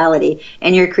sexuality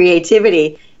and your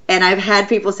creativity. And I've had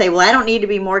people say, well, I don't need to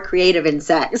be more creative in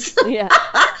sex. Yeah.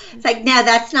 It's like, no,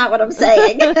 that's not what I'm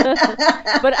saying.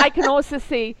 But I can also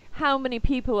see how many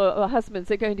people or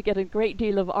husbands are going to get a great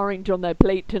deal of orange on their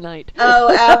plate tonight.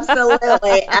 Oh,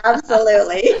 absolutely.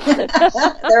 Absolutely.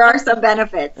 There are some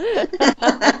benefits.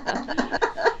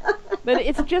 But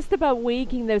it's just about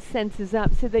waking those senses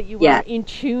up so that you are in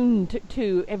tune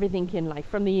to everything in life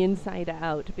from the inside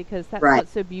out, because that's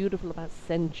what's so beautiful about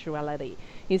sensuality,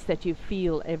 is that you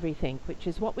feel everything, which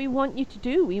is what we want you to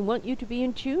do. We want you to be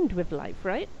in tune with life,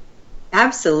 right?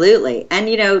 Absolutely.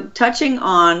 And, touching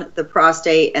on the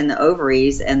prostate and the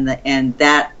ovaries and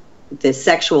the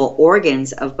sexual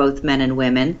organs of both men and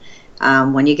women,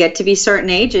 when you get to be certain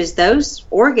ages, those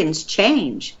organs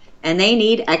change and they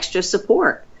need extra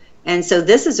support. And so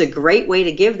this is a great way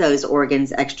to give those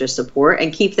organs extra support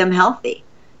and keep them healthy.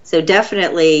 So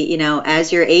definitely,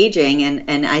 as you're aging,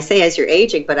 and I say as you're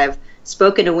aging, but I've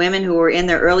spoken to women who were in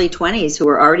their early 20s who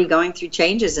are already going through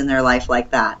changes in their life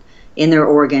like that, in their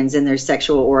organs, in their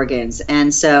sexual organs.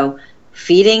 And so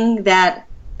feeding that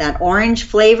orange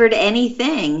flavored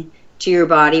anything to your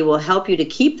body will help you to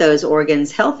keep those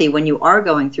organs healthy when you are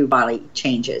going through body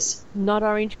changes. Not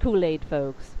orange Kool-Aid,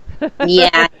 folks.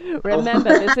 Yeah.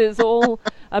 Remember, this is all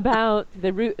about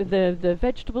the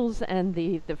vegetables and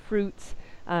the fruits.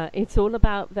 It's all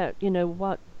about that,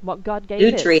 what God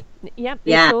gave us. Yeah,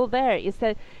 it's all there. It's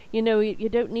that, you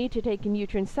don't need to take a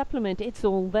nutrient supplement. It's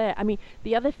all there. I mean,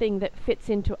 the other thing that fits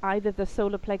into either the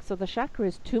solar plex or the chakra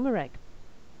is turmeric.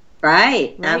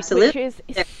 Right, absolutely. Which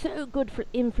is so good for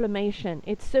inflammation.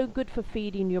 It's so good for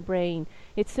feeding your brain.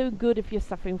 It's so good if you're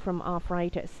suffering from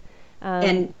arthritis.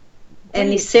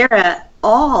 And Sarah,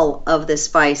 all of the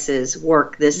spices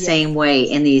work the same way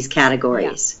in these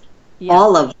categories. Yeah.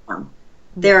 All of them.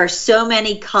 There are so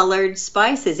many colored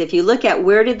spices. If you look at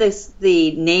where did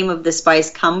the name of the spice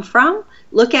come from,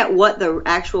 look at what the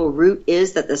actual root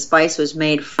is that the spice was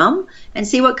made from and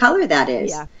see what color that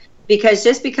is. Yeah. Because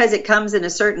just because it comes in a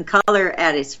certain color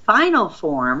at its final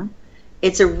form,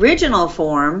 its original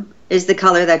form is the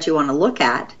color that you want to look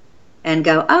at and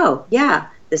go, oh, yeah,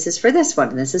 this is for this one,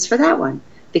 and this is for that one.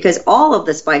 Because all of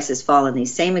the spices fall in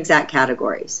these same exact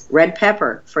categories. Red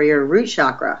pepper for your root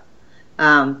chakra.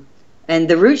 And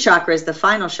the root chakra is the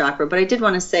final chakra, but I did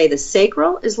want to say the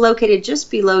sacral is located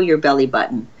just below your belly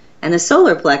button, and the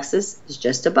solar plexus is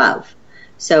just above.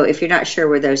 So if you're not sure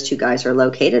where those two guys are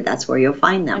located, that's where you'll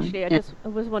find them. Actually, I just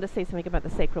want to say something about the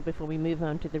sacral before we move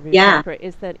on to the root chakra,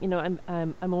 is that,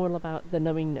 I'm all about the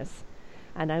knowingness.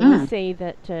 And I would say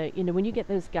that, when you get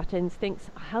those gut instincts,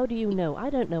 how do you know? I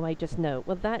don't know, I just know.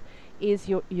 Well, that is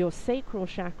your sacral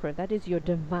chakra. That is your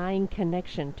divine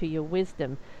connection to your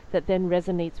wisdom that then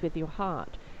resonates with your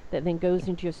heart, that then goes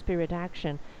into your spirit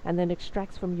action, and then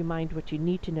extracts from your mind what you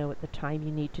need to know at the time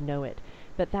you need to know it.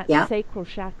 But that sacral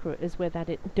chakra is where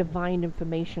that divine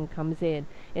information comes in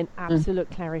absolute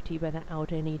clarity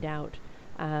without any doubt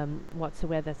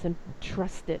whatsoever. So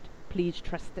trust it. Please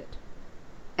trust it.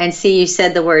 And see, you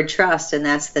said the word trust, and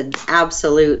that's the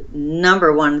absolute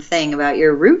number one thing about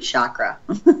your root chakra.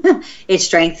 It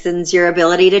strengthens your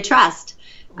ability to trust.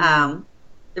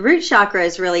 The root chakra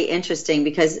is really interesting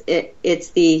because it's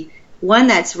the one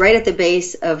that's right at the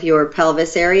base of your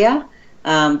pelvis area,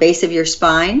 base of your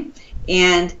spine,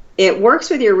 and it works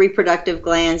with your reproductive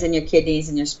glands and your kidneys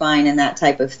and your spine and that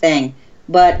type of thing.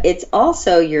 But it's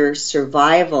also your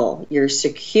survival, your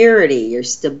security, your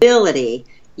stability,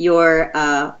 your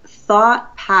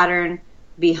thought pattern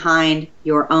behind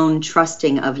your own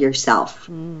trusting of yourself.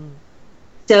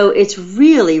 So it's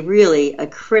really, really a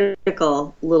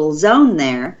critical little zone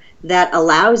there that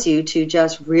allows you to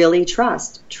just really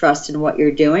trust in what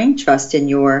you're doing, trust in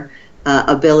your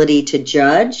ability to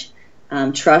judge,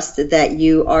 trust that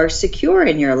you are secure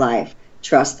in your life,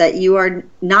 trust that you are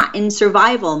not in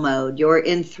survival mode, you're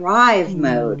in thrive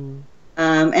mode,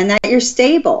 and that you're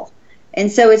stable. And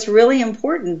so it's really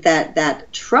important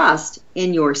that trust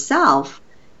in yourself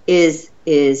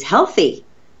is healthy,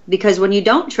 because when you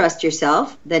don't trust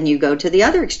yourself, then you go to the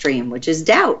other extreme, which is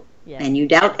doubt. Yes. And you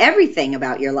doubt everything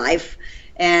about your life.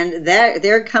 And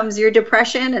there comes your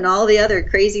depression and all the other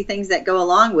crazy things that go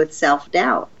along with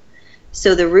self-doubt.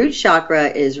 So the root chakra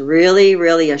is really,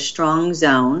 really a strong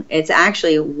zone. It's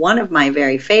actually one of my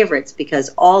very favorites because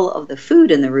all of the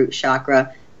food in the root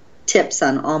chakra tips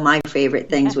on all my favorite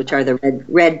things, which are the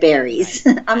red berries.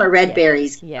 Right. I'm a red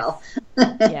berries gal.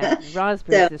 Yes.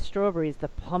 Raspberries, the strawberries, the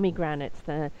pomegranates,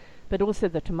 but also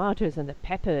the tomatoes and the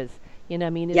peppers. You know, I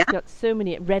mean, it's got so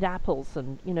many red apples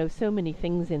and, you know, so many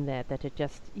things in there that are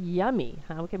just yummy.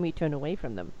 How can we turn away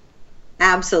from them?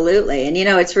 Absolutely. And, you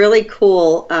know, it's really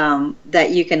cool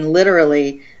that you can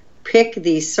literally pick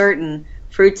these certain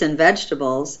fruits and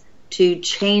vegetables to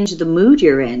change the mood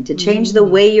you're in, to change the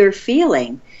way you're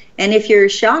feeling. And if your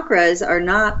chakras are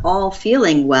not all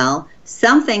feeling well,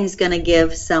 something's going to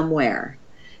give somewhere.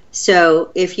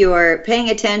 So if you're paying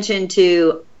attention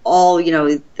to all, you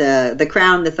know, the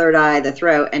crown, the third eye, the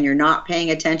throat, and you're not paying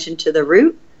attention to the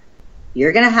root,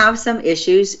 you're going to have some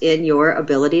issues in your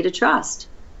ability to trust.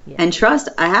 Yes. And trust,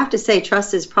 I have to say,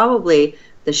 trust is probably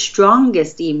the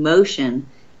strongest emotion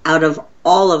out of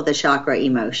all of the chakra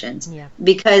emotions,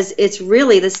 because it's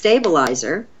really the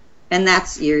stabilizer, and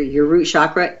that's your root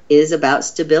chakra is about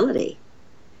stability.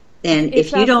 And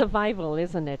it's if you don't, survival,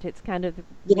 isn't it? It's kind of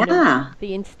you know,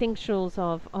 the instinctuals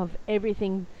of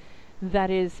everything.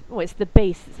 That is, well, it's the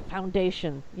base, it's the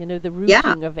foundation, you know, the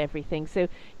rooting of everything. So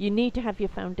you need to have your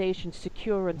foundation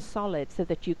secure and solid so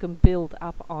that you can build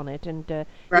up on it. And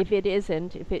if it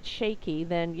isn't, if it's shaky,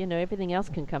 then, you know, everything else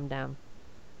can come down.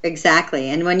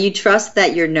 Exactly. And when you trust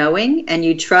that you're knowing, and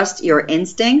you trust your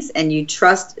instincts, and you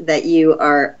trust that you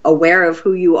are aware of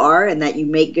who you are and that you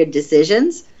make good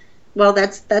decisions, well,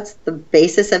 that's the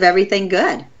basis of everything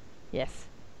good. Yes,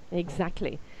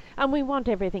 exactly. And we want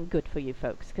everything good for you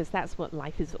folks, because that's what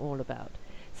life is all about.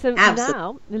 So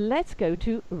now, let's go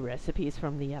to recipes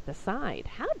from the other side.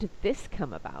 How did this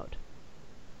come about?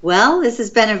 Well, this has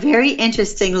been a very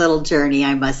interesting little journey,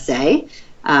 I must say.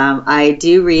 I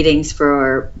do readings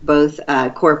for both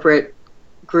corporate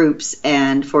groups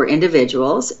and for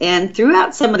individuals. And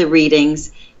throughout some of the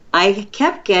readings, I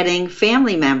kept getting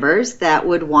family members that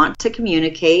would want to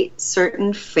communicate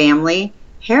certain family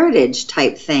heritage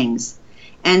type things.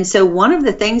 And so one of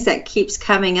the things that keeps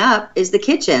coming up is the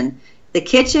kitchen. The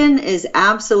kitchen is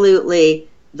absolutely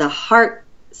the heart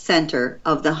center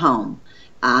of the home.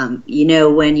 You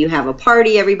know, when you have a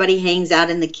party, everybody hangs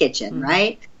out in the kitchen,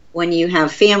 right? When you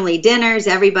have family dinners,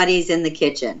 everybody's in the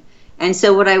kitchen. And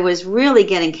so what I was really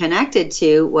getting connected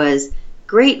to was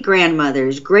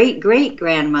great-grandmothers,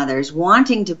 great-great-grandmothers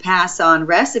wanting to pass on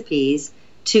recipes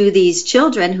to these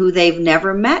children who they've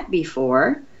never met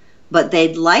before, but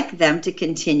they'd like them to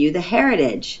continue the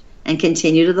heritage and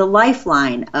continue to the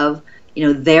lifeline of, you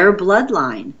know, their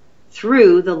bloodline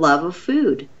through the love of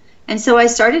food. And so I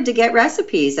started to get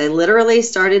recipes. I literally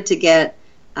started to get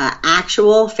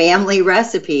actual family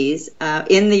recipes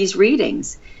in these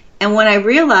readings. And when I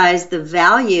realized the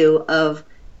value of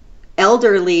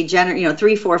elderly,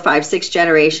 3, 4, 5, 6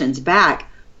 generations back,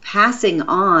 passing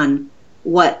on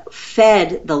what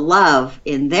fed the love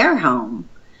in their home,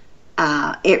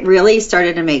 it really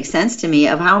started to make sense to me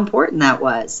of how important that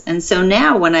was. And so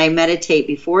now when I meditate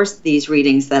before these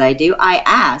readings that I do, I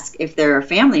ask if there are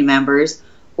family members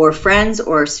or friends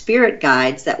or spirit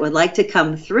guides that would like to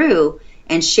come through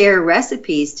and share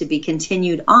recipes to be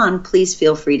continued on. Please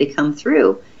feel free to come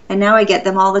through. And now I get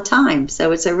them all the time.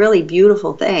 So it's a really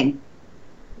beautiful thing.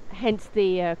 Hence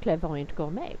the Clairvoyant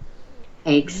Gourmet.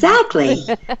 Exactly.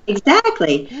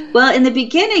 Exactly. Well, in the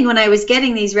beginning, when I was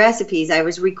getting these recipes, I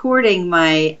was recording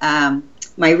my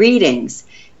my readings.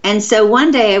 And so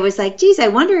one day I was like, geez, I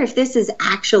wonder if this is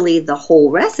actually the whole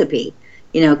recipe.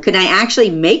 You know, could I actually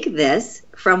make this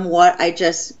from what I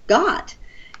just got?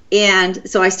 And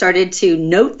so I started to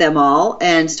note them all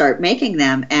and start making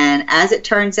them. And as it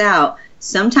turns out,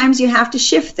 sometimes you have to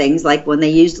shift things, like when they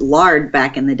used lard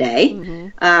back in the day.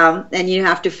 And you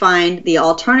have to find the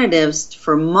alternatives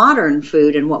for modern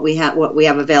food and what we have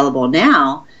available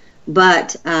now.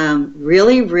 But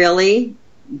really, really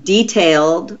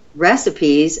detailed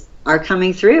recipes are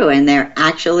coming through, and they're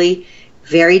actually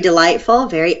very delightful,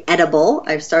 very edible.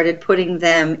 I've started putting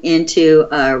them into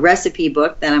a recipe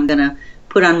book that I'm going to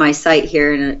put on my site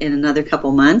here in another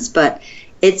couple months. But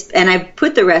and I've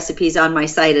put the recipes on my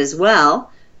site as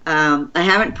well. I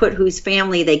haven't put whose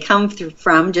family they come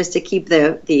from, just to keep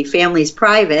the families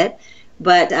private.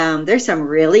 But there's some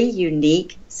really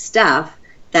unique stuff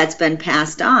that's been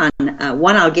passed on.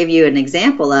 One I'll give you an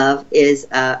example of is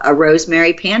a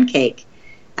rosemary pancake.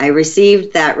 I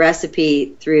received that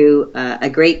recipe through a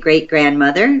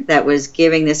great-great-grandmother that was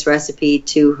giving this recipe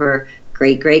to her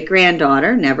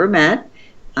great-great-granddaughter, never met.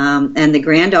 And the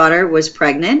granddaughter was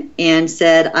pregnant and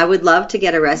said, I would love to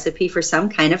get a recipe for some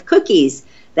kind of cookies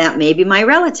that maybe my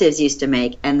relatives used to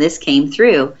make. And this came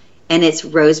through, and it's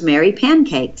rosemary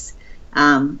pancakes.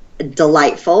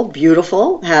 Delightful,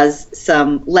 beautiful, has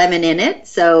some lemon in it,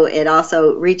 so it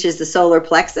also reaches the solar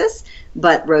plexus.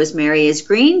 But rosemary is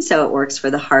green, so it works for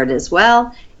the heart as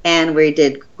well. And we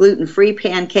did gluten-free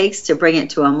pancakes to bring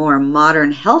it to a more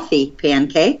modern, healthy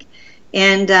pancake.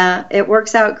 And it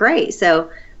works out great.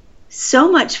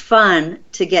 So much fun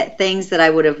to get things that I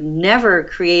would have never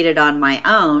created on my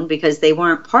own because they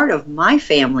weren't part of my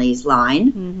family's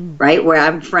line, right? Where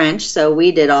I'm French, so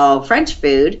we did all French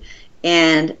food.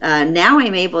 And now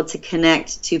I'm able to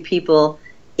connect to people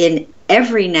in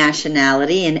every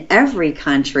nationality, in every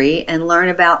country, and learn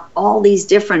about all these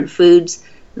different foods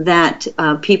that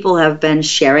people have been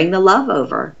sharing the love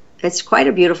over. It's quite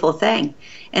a beautiful thing.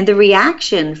 And the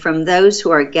reaction from those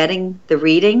who are getting the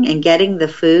reading and getting the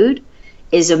food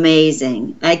is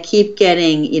amazing. I keep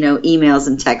getting, emails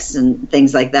and texts and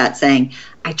things like that saying,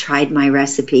 I tried my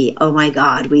recipe. Oh my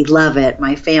God, we love it.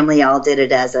 My family all did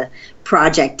it as a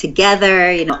project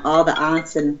together, all the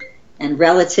aunts and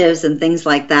relatives and things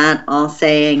like that, all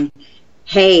saying,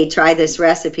 hey, try this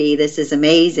recipe. This is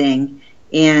amazing.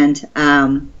 And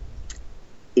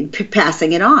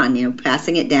passing it on,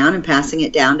 passing it down and passing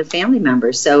it down to family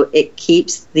members. So it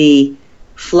keeps the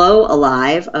flow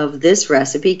alive of this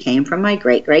recipe came from my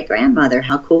great-great-grandmother.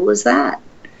 How cool is that?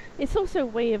 It's also a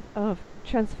way of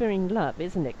transferring love,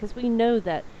 isn't it? Because we know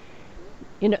that,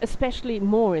 especially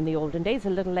more in the olden days, a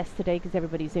little less today because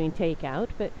everybody's doing takeout,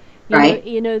 but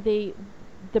the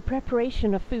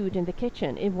preparation of food in the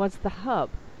kitchen, it was the hub.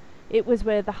 It was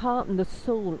where the heart and the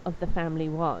soul of the family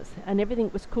was, and everything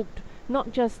was cooked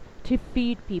not just to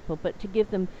feed people, but to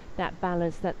give them that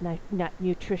balance, that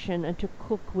nutrition, and to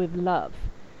cook with love.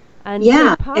 And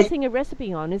passing a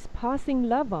recipe on is passing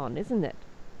love on, isn't it?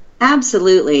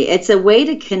 Absolutely. It's a way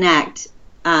to connect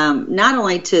not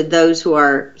only to those who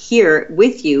are here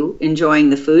with you enjoying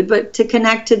the food, but to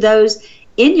connect to those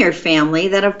in your family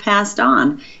that have passed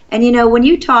on. And when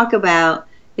you talk about,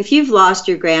 if you've lost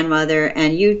your grandmother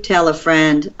and you tell a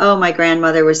friend, oh, my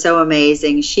grandmother was so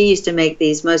amazing, she used to make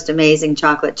these most amazing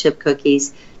chocolate chip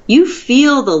cookies, you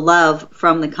feel the love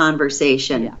from the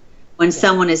conversation when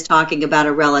someone is talking about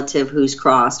a relative who's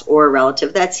crossed or a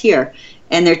relative that's here,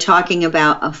 and they're talking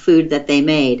about a food that they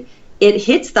made. It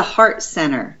hits the heart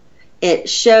center. It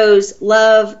shows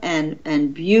love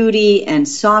and beauty and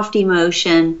soft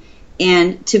emotion,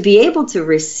 and to be able to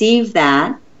receive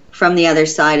that from the other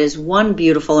side is one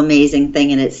beautiful, amazing thing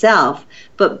in itself.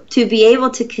 But to be able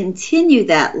to continue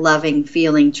that loving,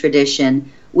 feeling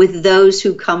tradition with those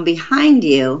who come behind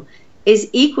you is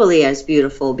equally as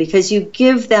beautiful, because you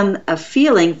give them a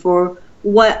feeling for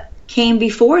what came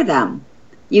before them.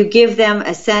 You give them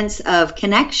a sense of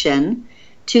connection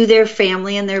to their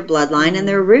family and their bloodline and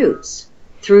their roots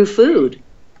through food.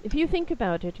 If you think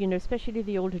about it, especially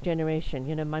the older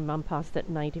generation, my mum passed at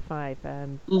 95 a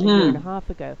year and a half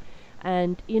ago.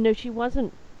 And, she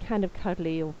wasn't kind of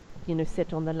cuddly or,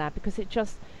 sit on the lap, because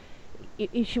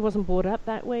she wasn't brought up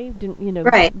that way, didn't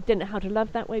know how to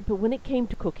love that way. But when it came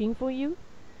to cooking for you,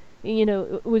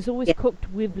 it was always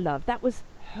cooked with love. That was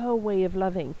her way of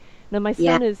loving. Now, my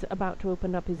son is about to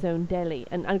open up his own deli,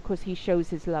 and of course he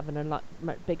shows his love in a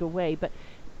much bigger way, but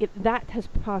that has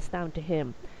passed down to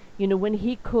him. When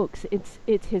he cooks,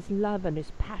 it's his love and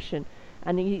his passion,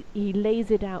 and he lays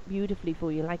it out beautifully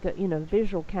for you, like a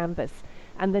visual canvas.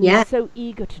 And then he's so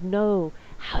eager to know,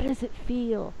 how does it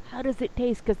feel? How does it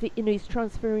taste? Because he's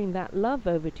transferring that love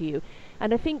over to you.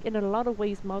 And I think in a lot of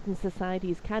ways, modern society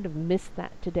has kind of missed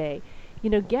that today.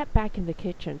 Get back in the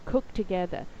kitchen, cook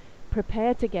together,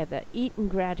 prepare together, eat in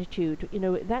gratitude,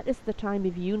 that is the time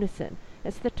of unison.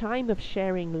 It's the time of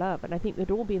sharing love, and I think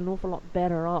we'd all be an awful lot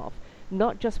better off,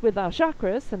 not just with our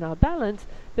chakras and our balance,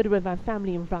 but with our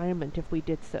family environment if we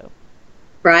did so.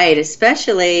 Right,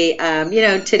 especially,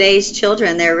 today's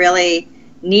children, they're really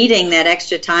needing that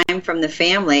extra time from the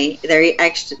family,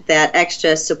 that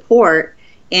extra support,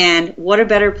 and what a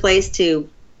better place to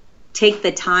take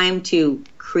the time to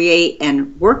create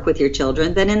and work with your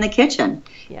children than in the kitchen.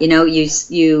 Yeah.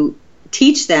 You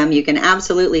teach them, you can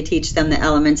absolutely teach them the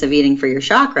elements of eating for your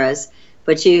chakras,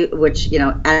 but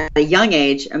at a young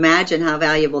age, imagine how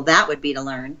valuable that would be to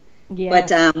learn. Yes.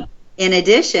 But in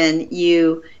addition,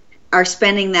 you are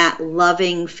spending that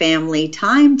loving family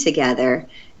time together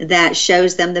that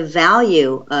shows them the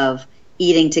value of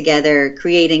eating together,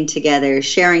 creating together,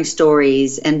 sharing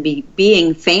stories, and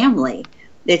being family.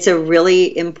 It's a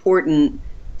really important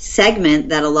segment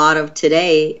that a lot of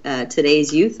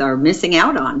today's youth are missing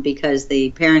out on because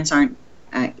the parents aren't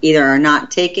either are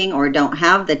not taking or don't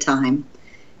have the time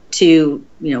to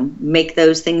make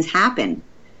those things happen.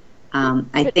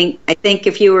 I think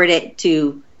if you were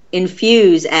to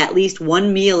infuse at least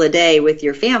one meal a day with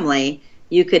your family,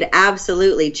 you could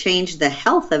absolutely change the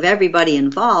health of everybody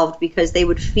involved because they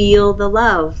would feel the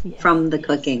love from the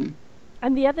cooking.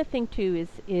 And the other thing too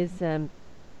is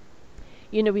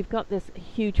we've got this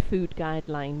huge food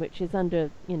guideline which is under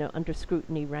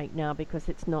scrutiny right now because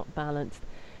it's not balanced.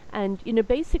 And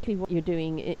basically what you're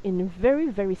doing in a very,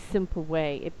 very simple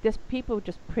way, if people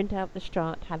just print out this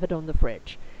chart, have it on the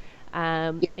fridge.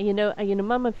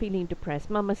 Mama feeling depressed,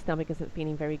 Mama's stomach isn't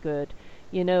feeling very good,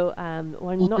 or I'm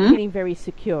not feeling very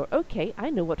secure. Okay, I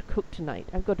know what to cook tonight.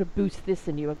 I've got to boost this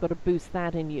in you, I've got to boost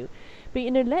that in you. But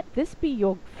let this be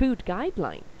your food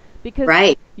guideline,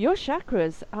 because your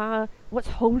chakras are what's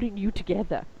holding you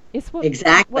together. It's what's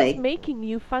making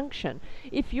you function.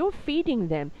 If you're feeding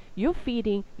them, you're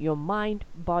feeding your mind,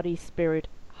 body, spirit,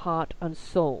 heart, and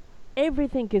soul.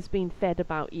 Everything is being fed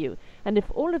about you. And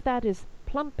if all of that is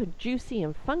plump and juicy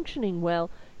and functioning well,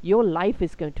 your life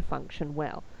is going to function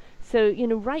well. So,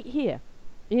 right here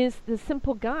is the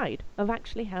simple guide of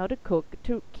actually how to cook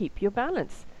to keep your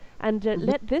balance. And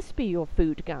let this be your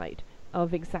food guide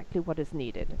of exactly what is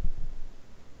needed.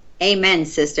 Amen,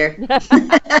 sister.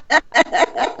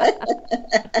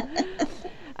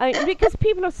 Because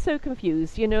people are so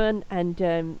confused, and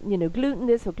gluten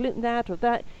this or gluten that or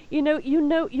that.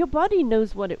 Your body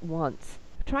knows what it wants.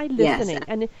 Try listening. Yes.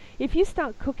 And if you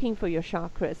start cooking for your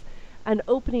chakras and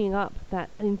opening up that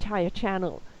entire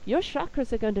channel, your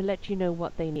chakras are going to let you know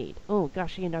what they need. Oh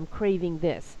gosh, I'm craving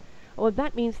this. Or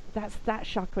that means that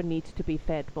chakra needs to be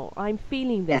fed more. I'm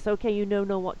feeling this. Yeah. Okay,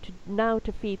 know what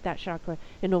to feed that chakra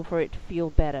in order for it to feel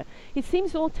better. It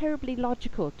seems all terribly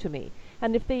logical to me.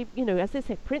 And if they, as I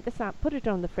said, print this out, put it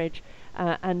on the fridge,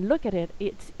 and look at it,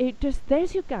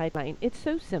 there's your guideline. It's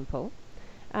so simple.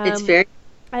 It's very.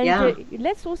 And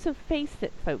let's also face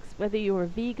it, folks, whether you're a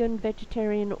vegan,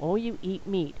 vegetarian, or you eat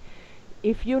meat,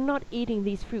 if you're not eating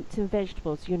these fruits and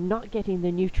vegetables, you're not getting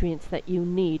the nutrients that you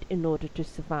need in order to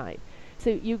survive. So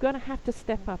you're going to have to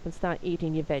step up and start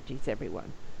eating your veggies,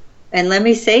 everyone. And let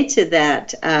me say to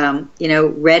that,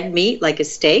 red meat like a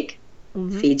steak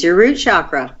feeds your root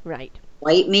chakra. Right.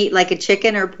 White meat like a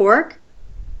chicken or pork,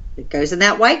 it goes in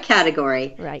that white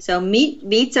category. Right. So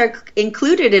meats are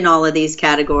included in all of these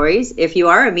categories. If you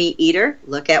are a meat eater,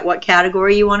 look at what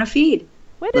category you want to feed.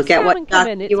 Where does salmon come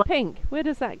in? It's pink. Where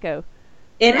does that go?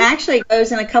 It actually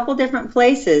goes in a couple different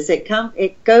places.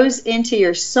 It goes into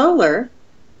your solar,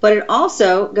 but it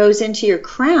also goes into your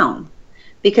crown,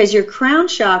 because your crown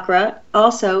chakra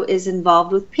also is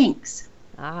involved with pinks.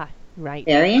 Ah, right.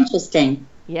 Very interesting.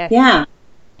 Yes. Yeah.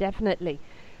 Definitely.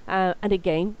 And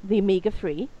again, the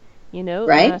omega-3,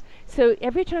 Right. So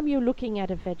every time you're looking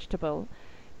at a vegetable,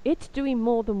 it's doing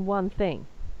more than one thing.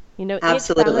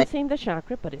 Absolutely. It's balancing the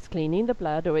chakra, but it's cleaning the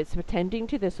blood, or it's attending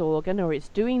to this organ, or it's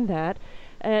doing that.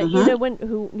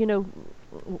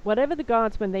 Whatever the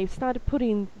gods, when they started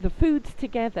putting the foods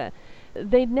together,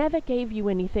 they never gave you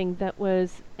anything that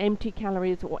was empty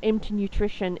calories or empty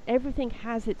nutrition. Everything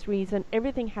has its reason.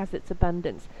 Everything has its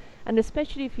abundance. And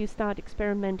especially if you start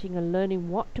experimenting and learning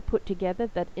what to put together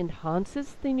that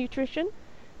enhances the nutrition,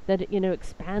 that it,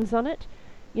 expands on it,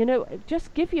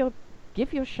 just give your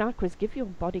chakras, give your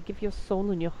body, give your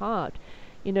soul and your heart,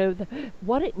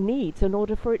 what it needs in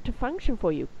order for it to function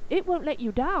for you. It won't let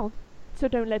you down, so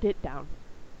don't let it down.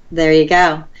 There you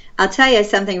go. I'll tell you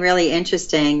something really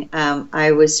interesting.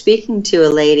 I was speaking to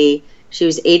a lady. She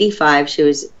was 85. She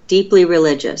was deeply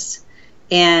religious.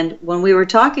 And when we were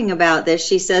talking about this,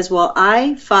 she says, well,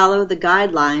 I follow the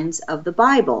guidelines of the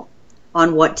Bible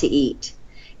on what to eat.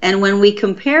 And when we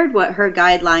compared what her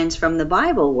guidelines from the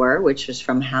Bible were, which was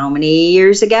from how many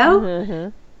years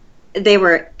ago, they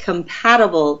were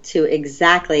compatible to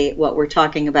exactly what we're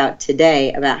talking about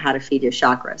today about how to feed your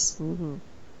chakras.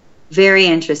 Very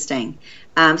interesting.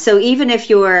 So even if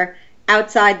you're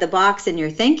outside the box in your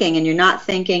thinking and you're not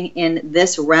thinking in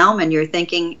this realm and you're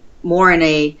thinking more in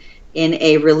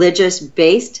a religious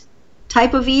based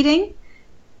type of eating,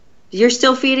 you're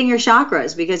still feeding your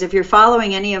chakras, because if you're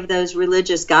following any of those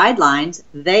religious guidelines,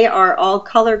 they are all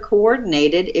color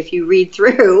coordinated. If you read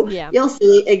through, you'll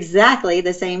see exactly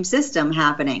the same system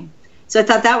happening. So I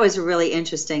thought that was really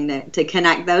interesting to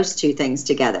connect those two things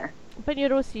together. But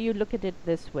you look at it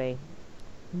this way.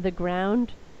 The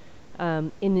ground,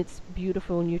 in its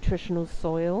beautiful nutritional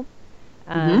soil,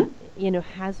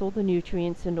 has all the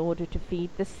nutrients in order to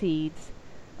feed the seeds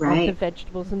of the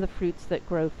vegetables and the fruits that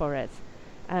grow for us.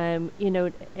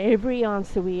 Every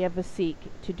answer we ever seek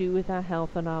to do with our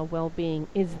health and our well-being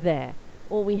is there.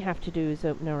 All we have to do is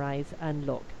open our eyes and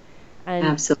look. And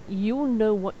Absolutely. You'll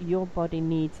know what your body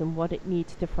needs and what it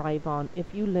needs to thrive on if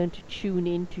you learn to tune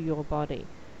into your body.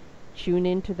 Tune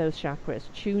into those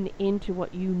chakras. Tune into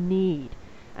what you need.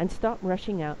 And stop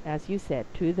rushing out, as you said,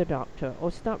 to the doctor, or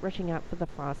stop rushing out for the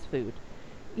fast food.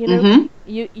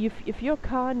 If your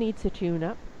car needs a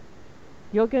tune-up,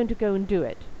 you're going to go and do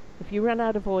it. If you run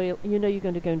out of oil, you're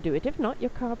going to go and do it. If not, your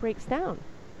car breaks down.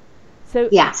 So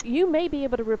you may be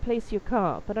able to replace your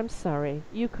car, but I'm sorry,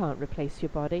 you can't replace your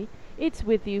body. It's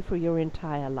with you for your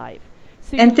entire life.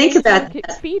 So and think about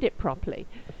feed it properly.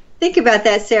 Think about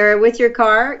that, Sarah. With your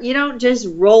car, you don't just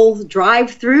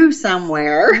drive through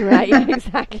somewhere, right?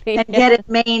 Exactly, and get it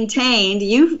maintained.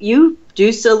 You do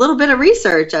a little bit of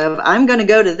research of, I'm going to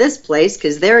go to this place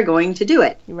because they're going to do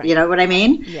it. Right. You know what I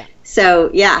mean? Yeah.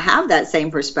 So have that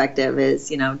same perspective.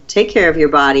 Is take care of your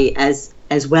body as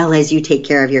well as you take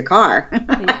care of your car.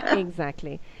 Yeah,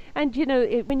 exactly. And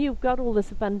when you've got all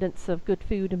this abundance of good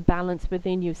food and balance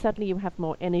within you, suddenly you have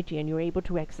more energy and you're able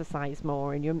to exercise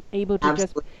more and you're able to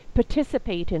just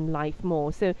participate in life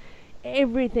more. So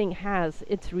everything has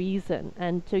its reason,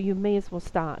 and so you may as well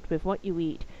start with what you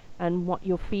eat and what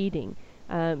you're feeding,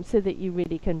 so that you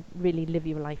really can live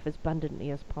your life as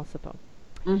abundantly as possible.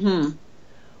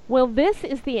 Well, this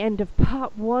is the end of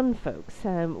part 1, folks.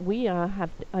 We are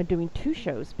doing 2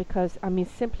 shows because,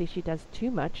 simply she does too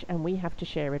much and we have to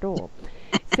share it all.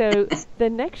 So the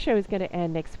next show is going to air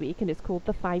next week, and it's called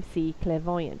The 5C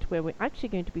Clairvoyant, where we're actually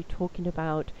going to be talking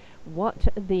about what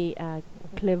the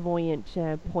clairvoyant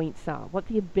points are, what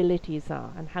the abilities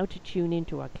are, and how to tune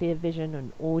into our clear vision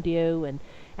and audio and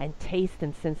taste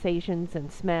and sensations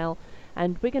and smell.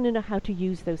 And we're going to know how to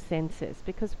use those senses,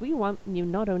 because we want you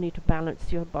not only to balance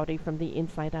your body from the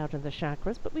inside out in the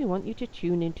chakras, but we want you to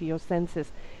tune into your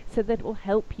senses so that it will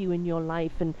help you in your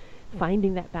life and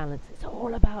finding that balance. It's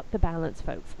all about the balance,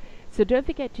 folks. So don't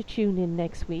forget to tune in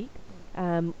next week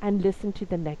and listen to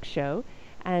the next show.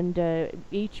 And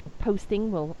each posting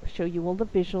will show you all the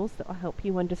visuals that will help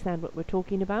you understand what we're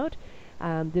talking about.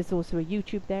 There's also a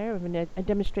YouTube there of a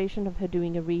demonstration of her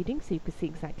doing a reading, so you can see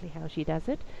exactly how she does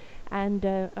it. And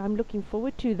I'm looking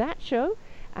forward to that show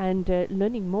and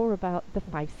learning more about the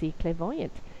 5C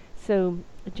Clairvoyant. So,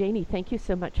 Janie, thank you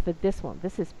so much for this one.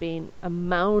 This has been a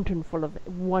mountain full of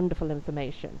wonderful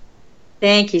information.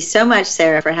 Thank you so much,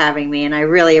 Sarah, for having me, and I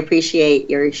really appreciate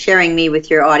your sharing me with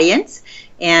your audience.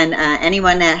 And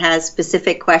anyone that has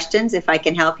specific questions, if I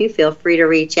can help you, feel free to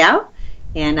reach out.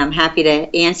 And I'm happy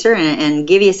to answer and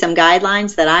give you some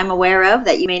guidelines that I'm aware of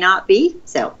that you may not be.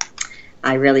 So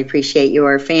I really appreciate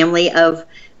your family of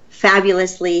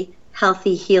fabulously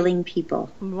healthy, healing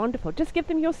people. Wonderful. Just give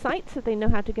them your site so they know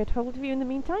how to get hold of you in the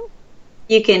meantime.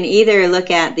 You can either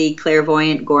look at the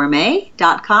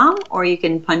clairvoyantgourmet.com, or you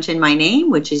can punch in my name,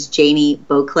 which is Janie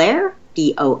Beauclair,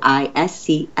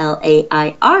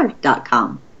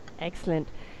 BOISCLAIR.com. Excellent.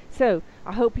 So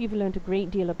I hope you've learned a great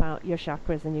deal about your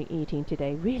chakras and your eating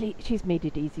today. Really, she's made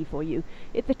it easy for you.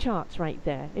 The chart's right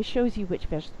there. It shows you which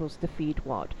vegetables to feed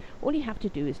what. All you have to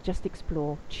do is just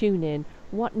explore, tune in,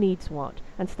 what needs what,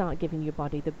 and start giving your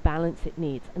body the balance it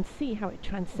needs, and see how it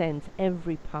transcends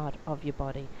every part of your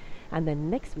body. And then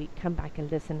next week, come back and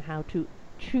listen how to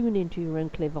tune into your own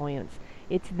clairvoyance.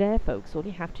 It's there, folks. All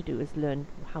you have to do is learn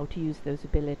how to use those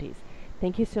abilities.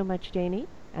 Thank you so much, Janie,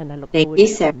 and I look forward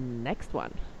to the next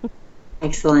one.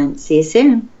 Excellent. See you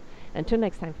soon. Until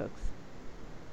next time, folks.